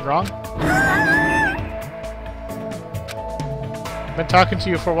 is something wrong? I've been talking to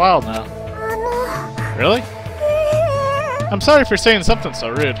you for a while now. Really? I'm sorry for saying something so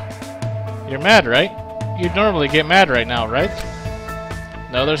rude. You're mad, right? You'd normally get mad right now, right?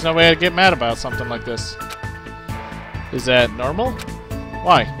 No, there's no way I'd get mad about something like this. Is that normal?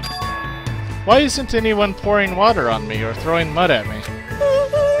 Why? Why isn't anyone pouring water on me or throwing mud at me?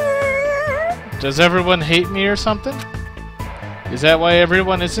 Does everyone hate me or something? Is that why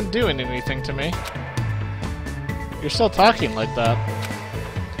everyone isn't doing anything to me? You're still talking like that.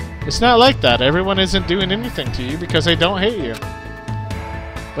 It's not like that. Everyone isn't doing anything to you because they don't hate you.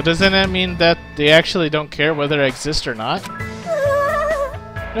 But doesn't that mean that they actually don't care whether I exist or not?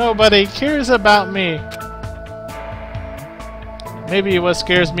 Nobody cares about me. Maybe what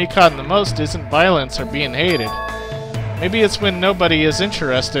scares Mikan the most isn't violence or being hated. Maybe it's when nobody is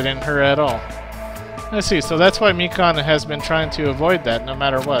interested in her at all. I see, so that's why Mikan has been trying to avoid that no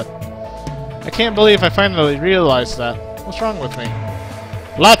matter what. I can't believe I finally realized that. What's wrong with me?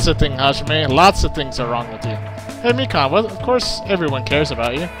 Lots of things, Hajime. Lots of things are wrong with you. Hey Mikan, well, of course everyone cares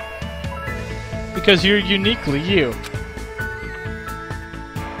about you. Because you're uniquely you.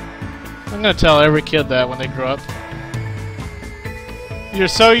 I'm gonna tell every kid that when they grow up. You're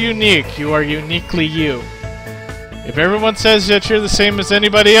so unique. You are uniquely you. If everyone says that you're the same as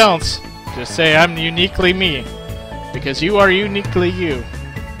anybody else, just say I'm uniquely me. Because you are uniquely you.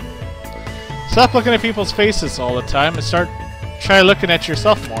 Stop looking at people's faces all the time and try looking at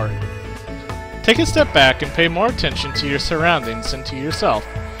yourself more. Take a step back and pay more attention to your surroundings and to yourself.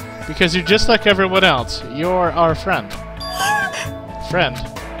 Because you're just like everyone else. You're our friend. Friend?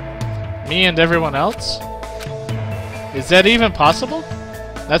 Me and everyone else? Is that even possible?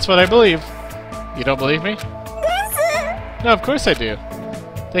 That's what I believe. You don't believe me? No, of course I do.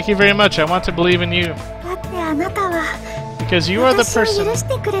 Thank you very much. I want to believe in you. Because you are the person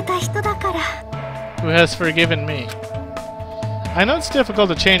who has forgiven me. I know it's difficult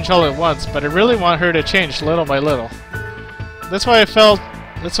to change all at once, but I really want her to change little by little. That's what I felt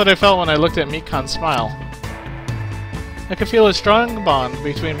when I looked at Mikan's smile. I could feel a strong bond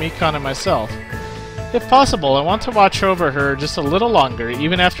between Mikan and myself. If possible, I want to watch over her just a little longer,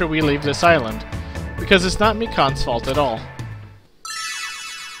 even after we leave this island. Because it's not Mikan's fault at all.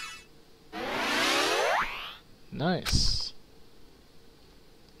 Nice.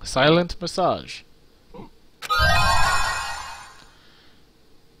 Silent massage.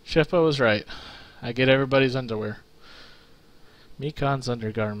 Sheppo was right. I get everybody's underwear. Mikan's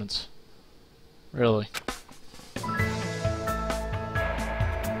undergarments. Really.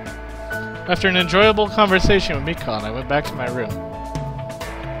 After an enjoyable conversation with Mikan, I went back to my room.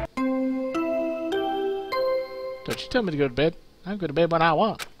 Don't you tell me to go to bed. I go to bed when I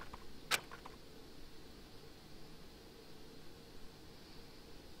want.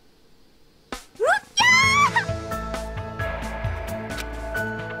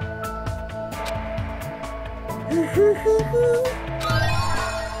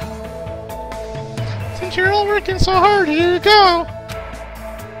 Since you're all working so hard, here you go.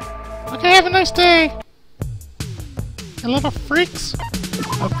 Okay, have a nice day. A little freaks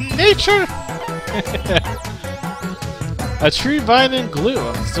of nature. A tree, vine, and glue.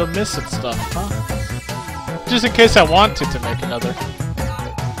 I'm still missing stuff, huh? Just in case I wanted to make another.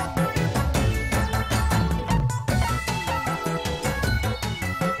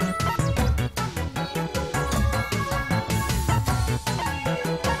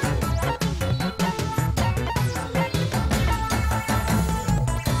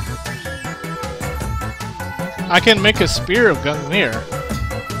 I can make a spear of Gungnir.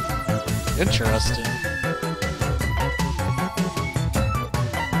 Interesting.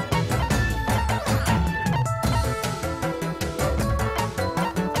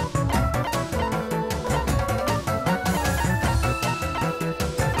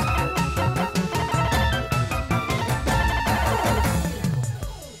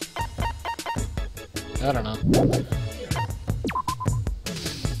 I don't know.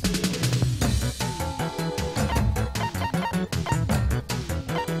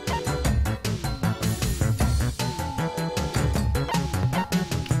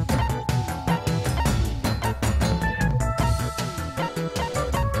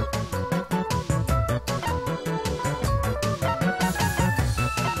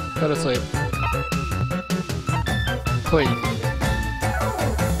 Go to sleep. Clean.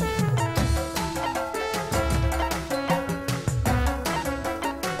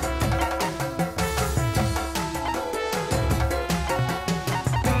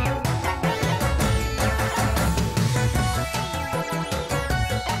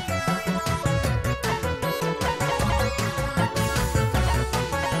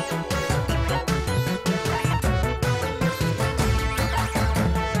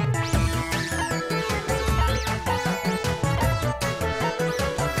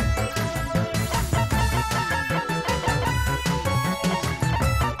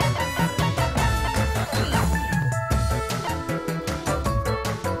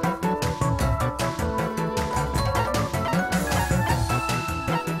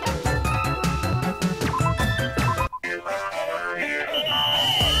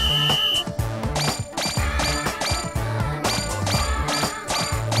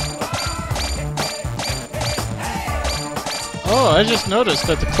 I just noticed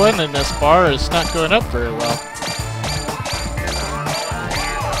that the cleanliness bar is not going up very well.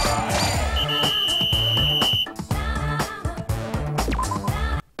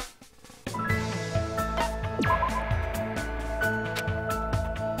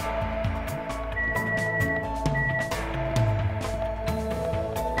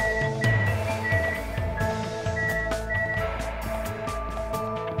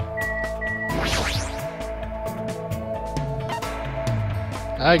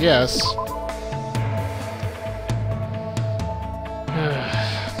 I guess.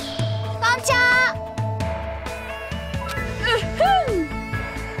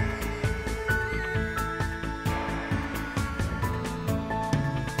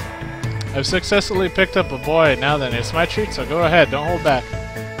 I've successfully picked up a boy. Now then, it's my treat, so go ahead. Don't hold back.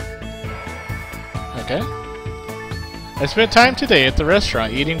 Okay. I spent time today at the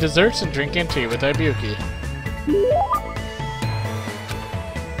restaurant eating desserts and drinking tea with Ibuki.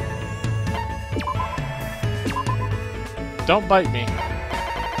 Don't bite me.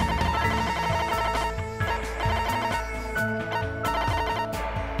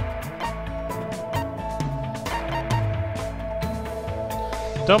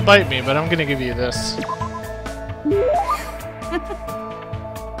 Don't bite me, but I'm gonna give you this.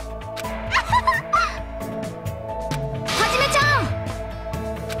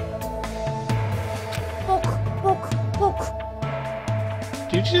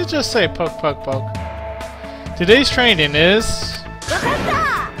 Did you just say poke, poke, poke? Today's training is...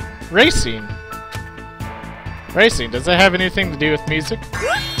 racing. Racing, does that have anything to do with music?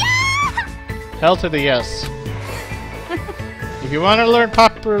 Hell to the yes. If you want to learn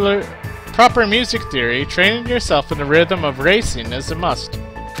proper music theory, training yourself in the rhythm of racing is a must.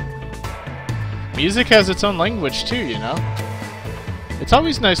 Music has its own language too, you know. It's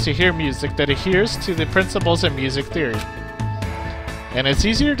always nice to hear music that adheres to the principles of music theory. And it's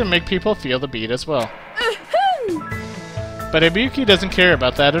easier to make people feel the beat as well. But Ibuki doesn't care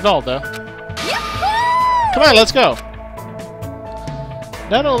about that at all, though. Come on, let's go!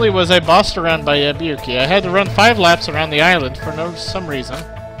 Not only was I bossed around by Ibuki, I had to run 5 laps around the island for some reason.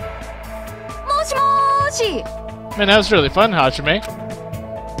 Man, that was really fun, Hajime.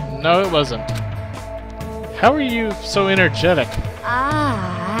 No, it wasn't. How are you so energetic?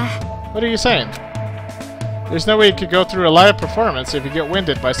 What are you saying? There's no way you could go through a live performance if you get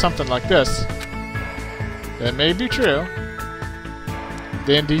winded by something like this. That may be true.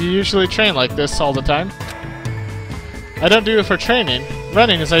 Then do you usually train like this all the time? I don't do it for training.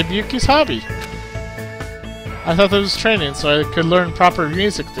 Running is Ibuki's hobby. I thought that was training so I could learn proper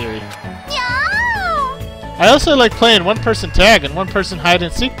music theory. I also like playing one-person tag and one-person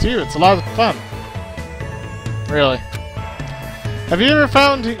hide-and-seek too. It's a lot of fun. Really. Have you ever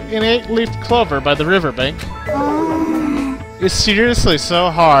found an 8-leaf clover by the riverbank? It's seriously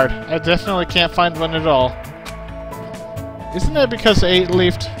so hard. I definitely can't find one at all. Isn't that because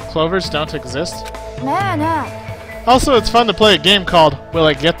 8-leafed clovers don't exist? Also, it's fun to play a game called Will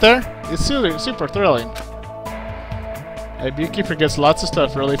I Get There? It's super thrilling. Ibuki forgets lots of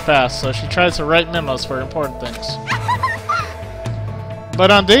stuff really fast, so she tries to write memos for important things. But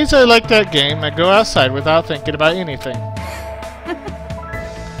on days I like that game, I go outside without thinking about anything.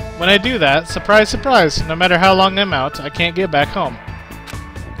 When I do that, surprise, surprise, no matter how long I'm out, I can't get back home.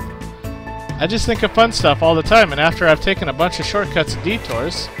 I just think of fun stuff all the time, and after I've taken a bunch of shortcuts and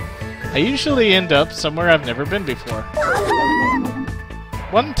detours, I usually end up somewhere I've never been before.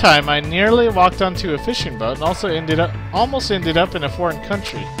 One time, I nearly walked onto a fishing boat and also almost ended up in a foreign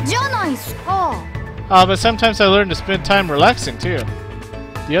country. But sometimes I learn to spend time relaxing too.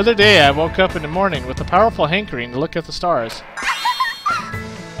 The other day, I woke up in the morning with a powerful hankering to look at the stars.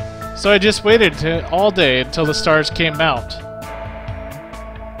 So I just waited all day until the stars came out.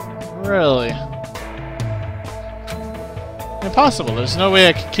 Really? Impossible. There's no way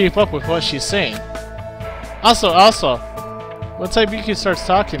I can keep up with what she's saying. Also, once Ibuki starts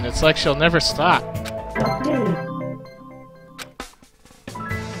talking, it's like she'll never stop.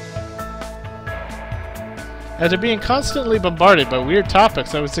 After being constantly bombarded by weird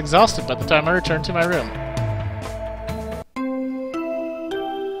topics, I was exhausted by the time I returned to my room.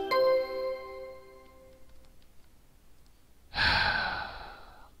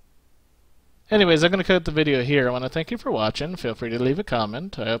 Anyways, I'm going to cut the video here. I want to thank you for watching. Feel free to leave a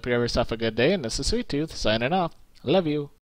comment. I hope you have yourself a good day, and this is Sweet Tooth, signing off. I love you.